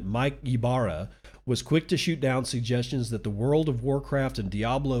Entertainment, Mike Ybarra, was quick to shoot down suggestions that the World of Warcraft and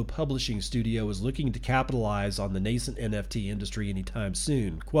Diablo publishing studio is looking to capitalize on the nascent NFT industry anytime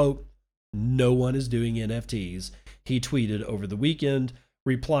soon. Quote, "No one is doing NFTs," he tweeted over the weekend,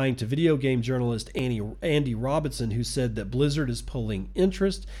 replying to video game journalist Andy Robinson, who said that Blizzard is pulling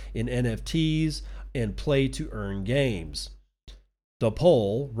interest in NFTs and play-to-earn games. The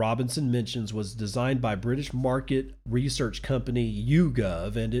poll, Robinson mentions, was designed by British market research company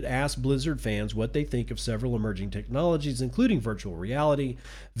YouGov, and it asked Blizzard fans what they think of several emerging technologies, including virtual reality,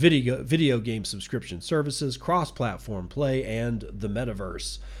 video game subscription services, cross-platform play, and the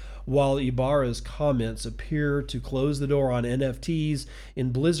metaverse. While Ibarra's comments appear to close the door on NFTs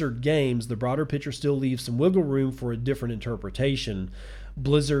in Blizzard games, the broader picture still leaves some wiggle room for a different interpretation.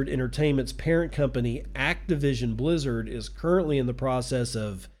 Blizzard Entertainment's parent company, Activision Blizzard, is currently in the process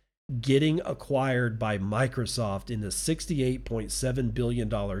of getting acquired by Microsoft in the $68.7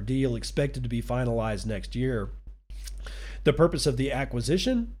 billion deal expected to be finalized next year. The purpose of the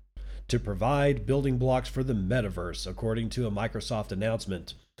acquisition? To provide building blocks for the metaverse, according to a Microsoft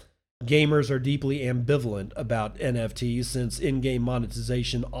announcement. Gamers are deeply ambivalent about NFTs since in-game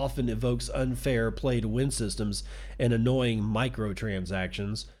monetization often evokes unfair play-to-win systems and annoying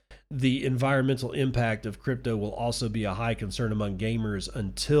microtransactions. The environmental impact of crypto will also be a high concern among gamers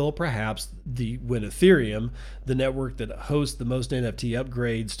until perhaps when Ethereum, the network that hosts the most NFT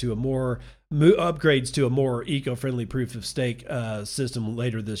upgrades to a more eco-friendly proof-of-stake system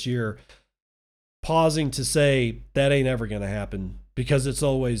later this year, pausing to say that ain't ever going to happen. Because it's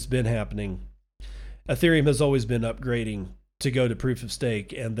always been happening. Ethereum has always been upgrading to go to proof of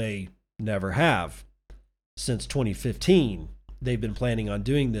stake, and they never have. Since 2015, they've been planning on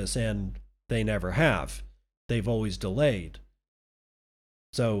doing this, and they never have. They've always delayed.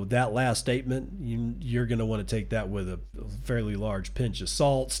 So that last statement, you're going to want to take that with a fairly large pinch of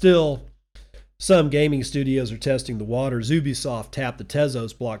salt. Still, some gaming studios are testing the waters. Ubisoft tapped the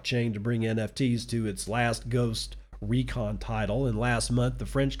Tezos blockchain to bring NFTs to its Last Ghost Recon title, and last month the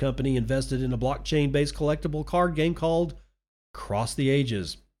French company invested in a blockchain-based collectible card game called Cross the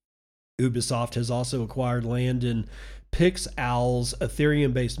Ages. Ubisoft has also acquired land in PixOwl's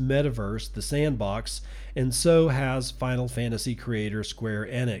Ethereum-based metaverse, The Sandbox, and so has Final Fantasy creator Square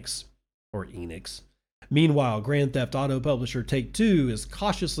Enix, or Enix. Meanwhile, Grand Theft Auto publisher Take-Two is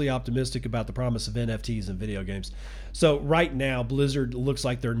cautiously optimistic about the promise of NFTs in video games. So right now, Blizzard looks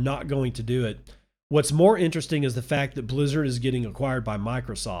like they're not going to do it. What's more interesting is the fact that Blizzard is getting acquired by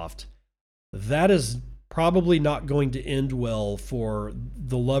Microsoft. That is probably not going to end well for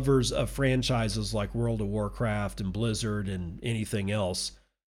the lovers of franchises like World of Warcraft and Blizzard and anything else.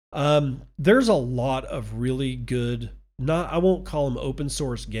 There's a lot of really good, I won't call them open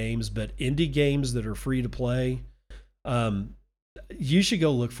source games, but indie games that are free to play. You should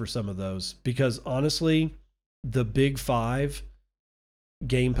go look for some of those because honestly, the big five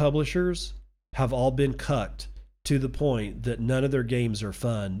game publishers have all been cut to the point that none of their games are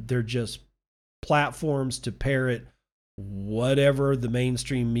fun. They're just platforms to parrot whatever the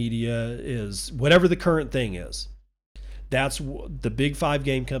mainstream media is, whatever the current thing is. That's the big five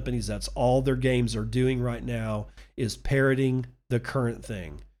game companies. That's all their games are doing right now is parroting the current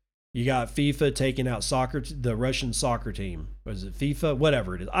thing. You got FIFA taking out the Russian soccer team. Was it FIFA?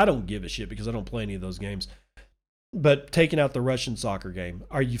 Whatever it is. I don't give a shit because I don't play any of those games. But taking out the Russian soccer game,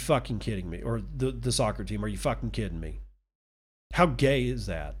 are you fucking kidding me? Or the soccer team, are you fucking kidding me? How gay is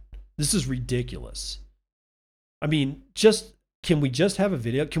that? This is ridiculous. I mean, can we just have a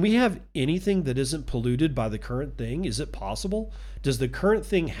video? Can we have anything that isn't polluted by the current thing? Is it possible? Does the current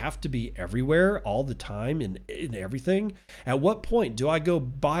thing have to be everywhere all the time in everything? At what point do I go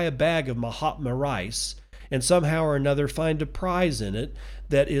buy a bag of Mahatma rice and somehow or another find a prize in it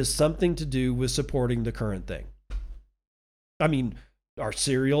that is something to do with supporting the current thing? I mean, are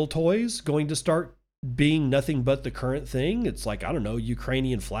cereal toys going to start being nothing but the current thing? It's like, I don't know,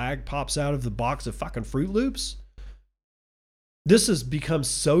 Ukrainian flag pops out of the box of fucking Fruit Loops. This has become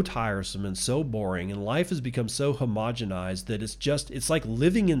so tiresome and so boring, and life has become so homogenized that it's like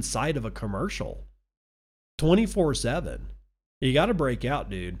living inside of a commercial 24/7. You got to break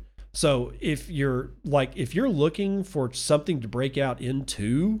out, dude. So if you're looking for something to break out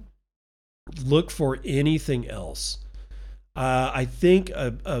into, look for anything else. I think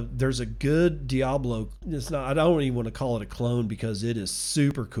there's a good Diablo. I don't even want to call it a clone because it is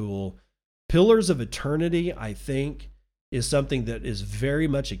super cool. Pillars of Eternity, I think, is something that is very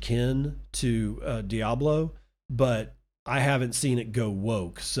much akin to Diablo, but I haven't seen it go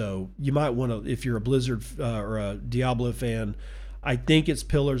woke. So you might want to, if you're a Blizzard or a Diablo fan, I think it's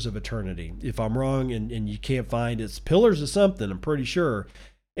Pillars of Eternity. If I'm wrong and you can't find it's Pillars of something, I'm pretty sure.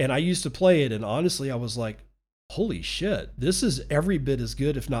 And I used to play it, and honestly, I was like, holy shit, this is every bit as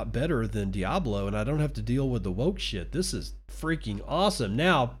good, if not better, than Diablo, and I don't have to deal with the woke shit. This is freaking awesome.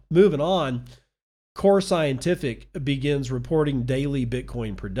 Now, moving on, Core Scientific begins reporting daily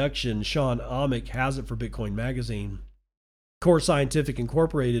Bitcoin production. Sean Amick has it for Bitcoin Magazine. Core Scientific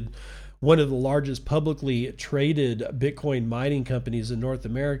Incorporated, one of the largest publicly traded Bitcoin mining companies in North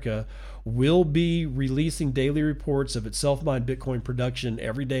America, will be releasing daily reports of its self-mined Bitcoin production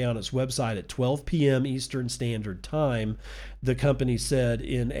every day on its website at 12 p.m. Eastern Standard Time, the company said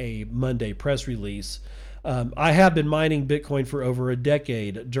in a Monday press release. I have been mining Bitcoin for over a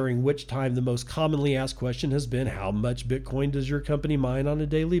decade, during which time the most commonly asked question has been, how much Bitcoin does your company mine on a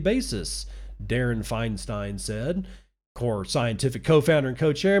daily basis? Darren Feinstein said, Core Scientific co-founder and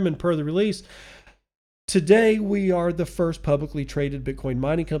co-chairman, per the release. Today, we are the first publicly traded Bitcoin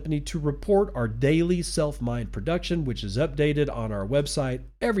mining company to report our daily self-mined production, which is updated on our website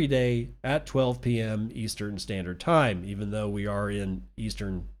every day at 12 p.m. Eastern Standard Time, even though we are in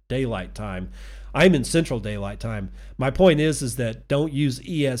Eastern Daylight Time. I'm in Central Daylight Time. My point is that don't use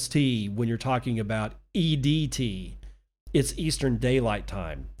EST when you're talking about EDT. It's Eastern Daylight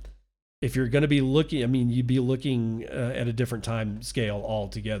Time. If you're going to be looking, I mean, you'd be looking at a different time scale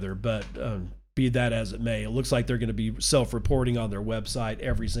altogether, but be that as it may, it looks like they're going to be self-reporting on their website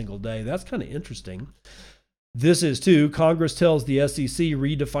every single day. That's kind of interesting. This is too, Congress tells the SEC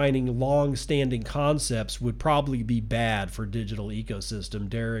redefining long-standing concepts would probably be bad for digital ecosystem.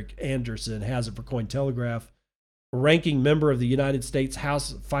 Derek Anderson has it for Cointelegraph. Ranking member of the United States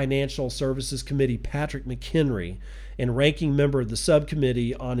House Financial Services Committee, Patrick McHenry, and ranking member of the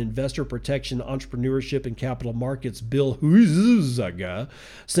Subcommittee on Investor Protection, Entrepreneurship, and Capital Markets, Bill Huizenga,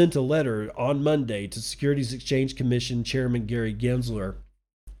 sent a letter on Monday to Securities Exchange Commission Chairman Gary Gensler.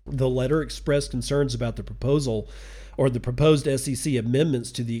 The letter expressed concerns about the proposal or the proposed SEC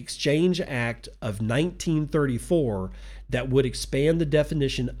amendments to the Exchange Act of 1934 that would expand the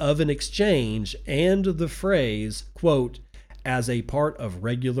definition of an exchange and the phrase, quote, as a part of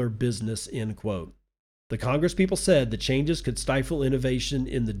regular business, end quote. The Congresspeople said the changes could stifle innovation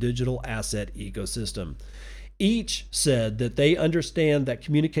in the digital asset ecosystem. Each said that they understand that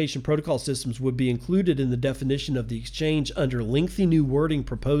communication protocol systems would be included in the definition of the exchange under lengthy new wording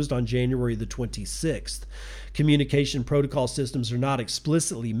proposed on January the 26th. Communication protocol systems are not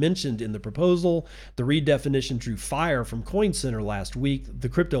explicitly mentioned in the proposal. The redefinition drew fire from Coin Center last week. The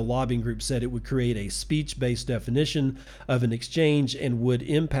crypto lobbying group said it would create a speech-based definition of an exchange and would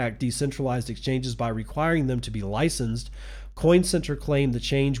impact decentralized exchanges by requiring them to be licensed. Coin Center claimed the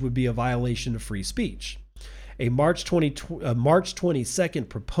change would be a violation of free speech. A March 22nd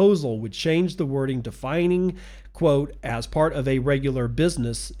proposal would change the wording defining, quote, as part of a regular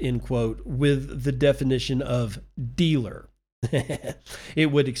business, end quote, with the definition of dealer.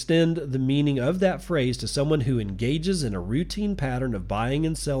 It would extend the meaning of that phrase to someone who engages in a routine pattern of buying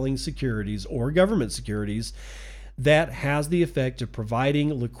and selling securities or government securities that has the effect of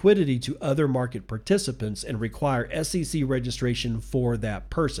providing liquidity to other market participants and require SEC registration for that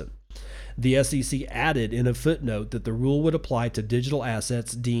person. The SEC added in a footnote that the rule would apply to digital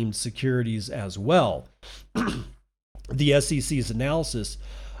assets deemed securities as well. The SEC's analysis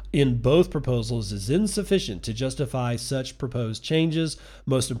in both proposals is insufficient to justify such proposed changes.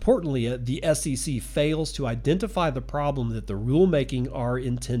 Most importantly, the SEC fails to identify the problem that the rulemaking are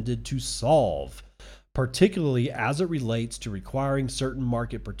intended to solve, particularly as it relates to requiring certain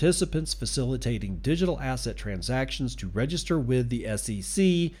market participants facilitating digital asset transactions to register with the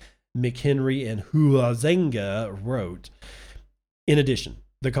SEC, McHenry and Huizenga wrote. In addition,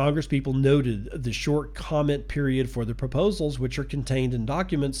 the Congresspeople noted the short comment period for the proposals, which are contained in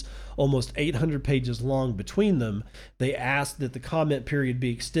documents almost 800 pages long between them. They asked that the comment period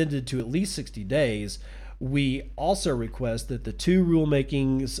be extended to at least 60 days. We also request that the two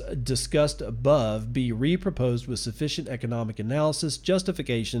rulemakings discussed above be reproposed with sufficient economic analysis,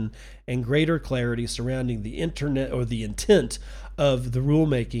 justification, and greater clarity surrounding the internet or the intent of the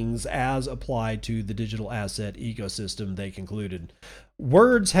rulemakings as applied to the digital asset ecosystem, they concluded.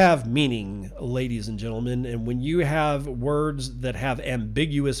 Words have meaning, ladies and gentlemen, and when you have words that have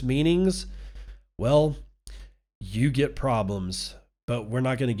ambiguous meanings, well, you get problems. But we're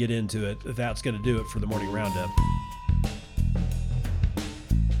not going to get into it. That's going to do it for the morning roundup.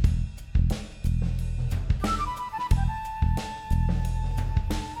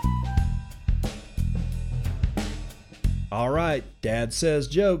 All right, Dad says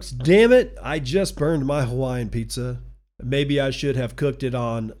jokes. Damn it, I just burned my Hawaiian pizza. Maybe I should have cooked it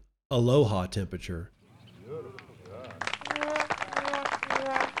on Aloha temperature.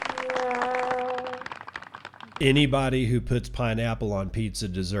 Anybody who puts pineapple on pizza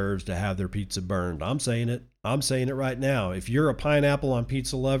deserves to have their pizza burned. I'm saying it. I'm saying it right now. If you're a pineapple on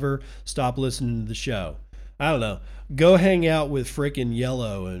pizza lover, stop listening to the show. I don't know. Go hang out with frickin'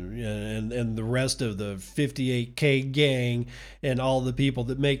 Yellow and the rest of the 58K gang and all the people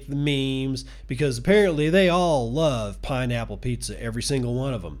that make the memes, because apparently they all love pineapple pizza, every single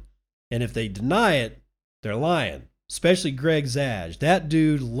one of them. And if they deny it, they're lying. Especially Greg Zage. That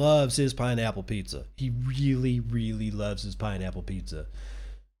dude loves his pineapple pizza. He really, really loves his pineapple pizza.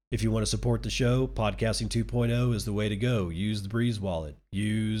 If you want to support the show, Podcasting 2.0 is the way to go. Use the Breeze Wallet.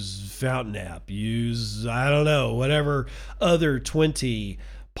 Use Fountain App. Use, I don't know, whatever other 20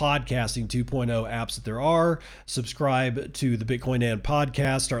 Podcasting 2.0 apps that there are. Subscribe to the Bitcoin and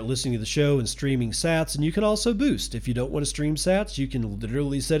podcast. Start listening to the show and streaming sats. And you can also boost. If you don't want to stream sats, you can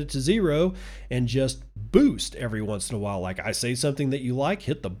literally set it to 0 and just boost every once in a while. Like I say something that you like,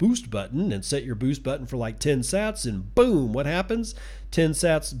 hit the boost button and set your boost button for like 10 sats, and boom, what happens? 10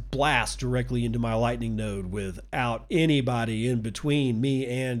 sats blast directly into my Lightning node without anybody in between me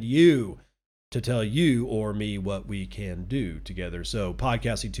and you to tell you or me what we can do together. So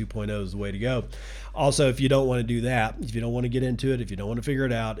Podcasting 2.0 is the way to go. Also, if you don't want to do that, if you don't want to get into it, if you don't want to figure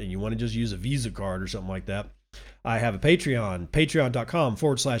it out, and you want to just use a Visa card or something like that, I have a Patreon,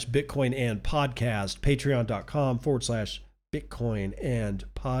 patreon.com/Bitcoin and podcast, patreon.com/Bitcoin and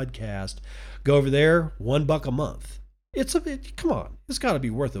podcast. Go over there, $1 a month. Come on, it's got to be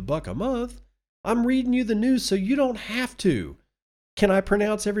worth $1 a month. I'm reading you the news so you don't have to. Can I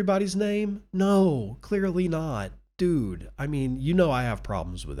pronounce everybody's name? No, clearly not. Dude, I mean, you know I have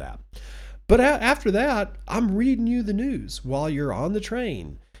problems with that. But after that, I'm reading you the news while you're on the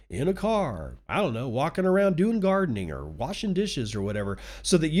train, in a car, I don't know, walking around doing gardening or washing dishes or whatever,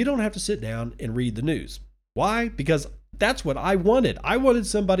 so that you don't have to sit down and read the news. Why? Because that's what I wanted. I wanted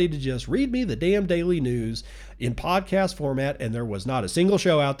somebody to just read me the damn daily news in podcast format, and there was not a single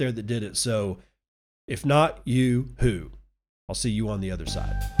show out there that did it. So if not you, who? I'll see you on the other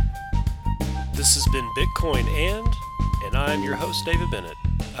side. This has been Bitcoin and I'm your host, David Bennett.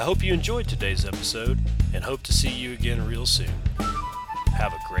 I hope you enjoyed today's episode and hope to see you again real soon.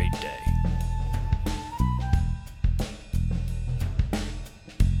 Have a great day.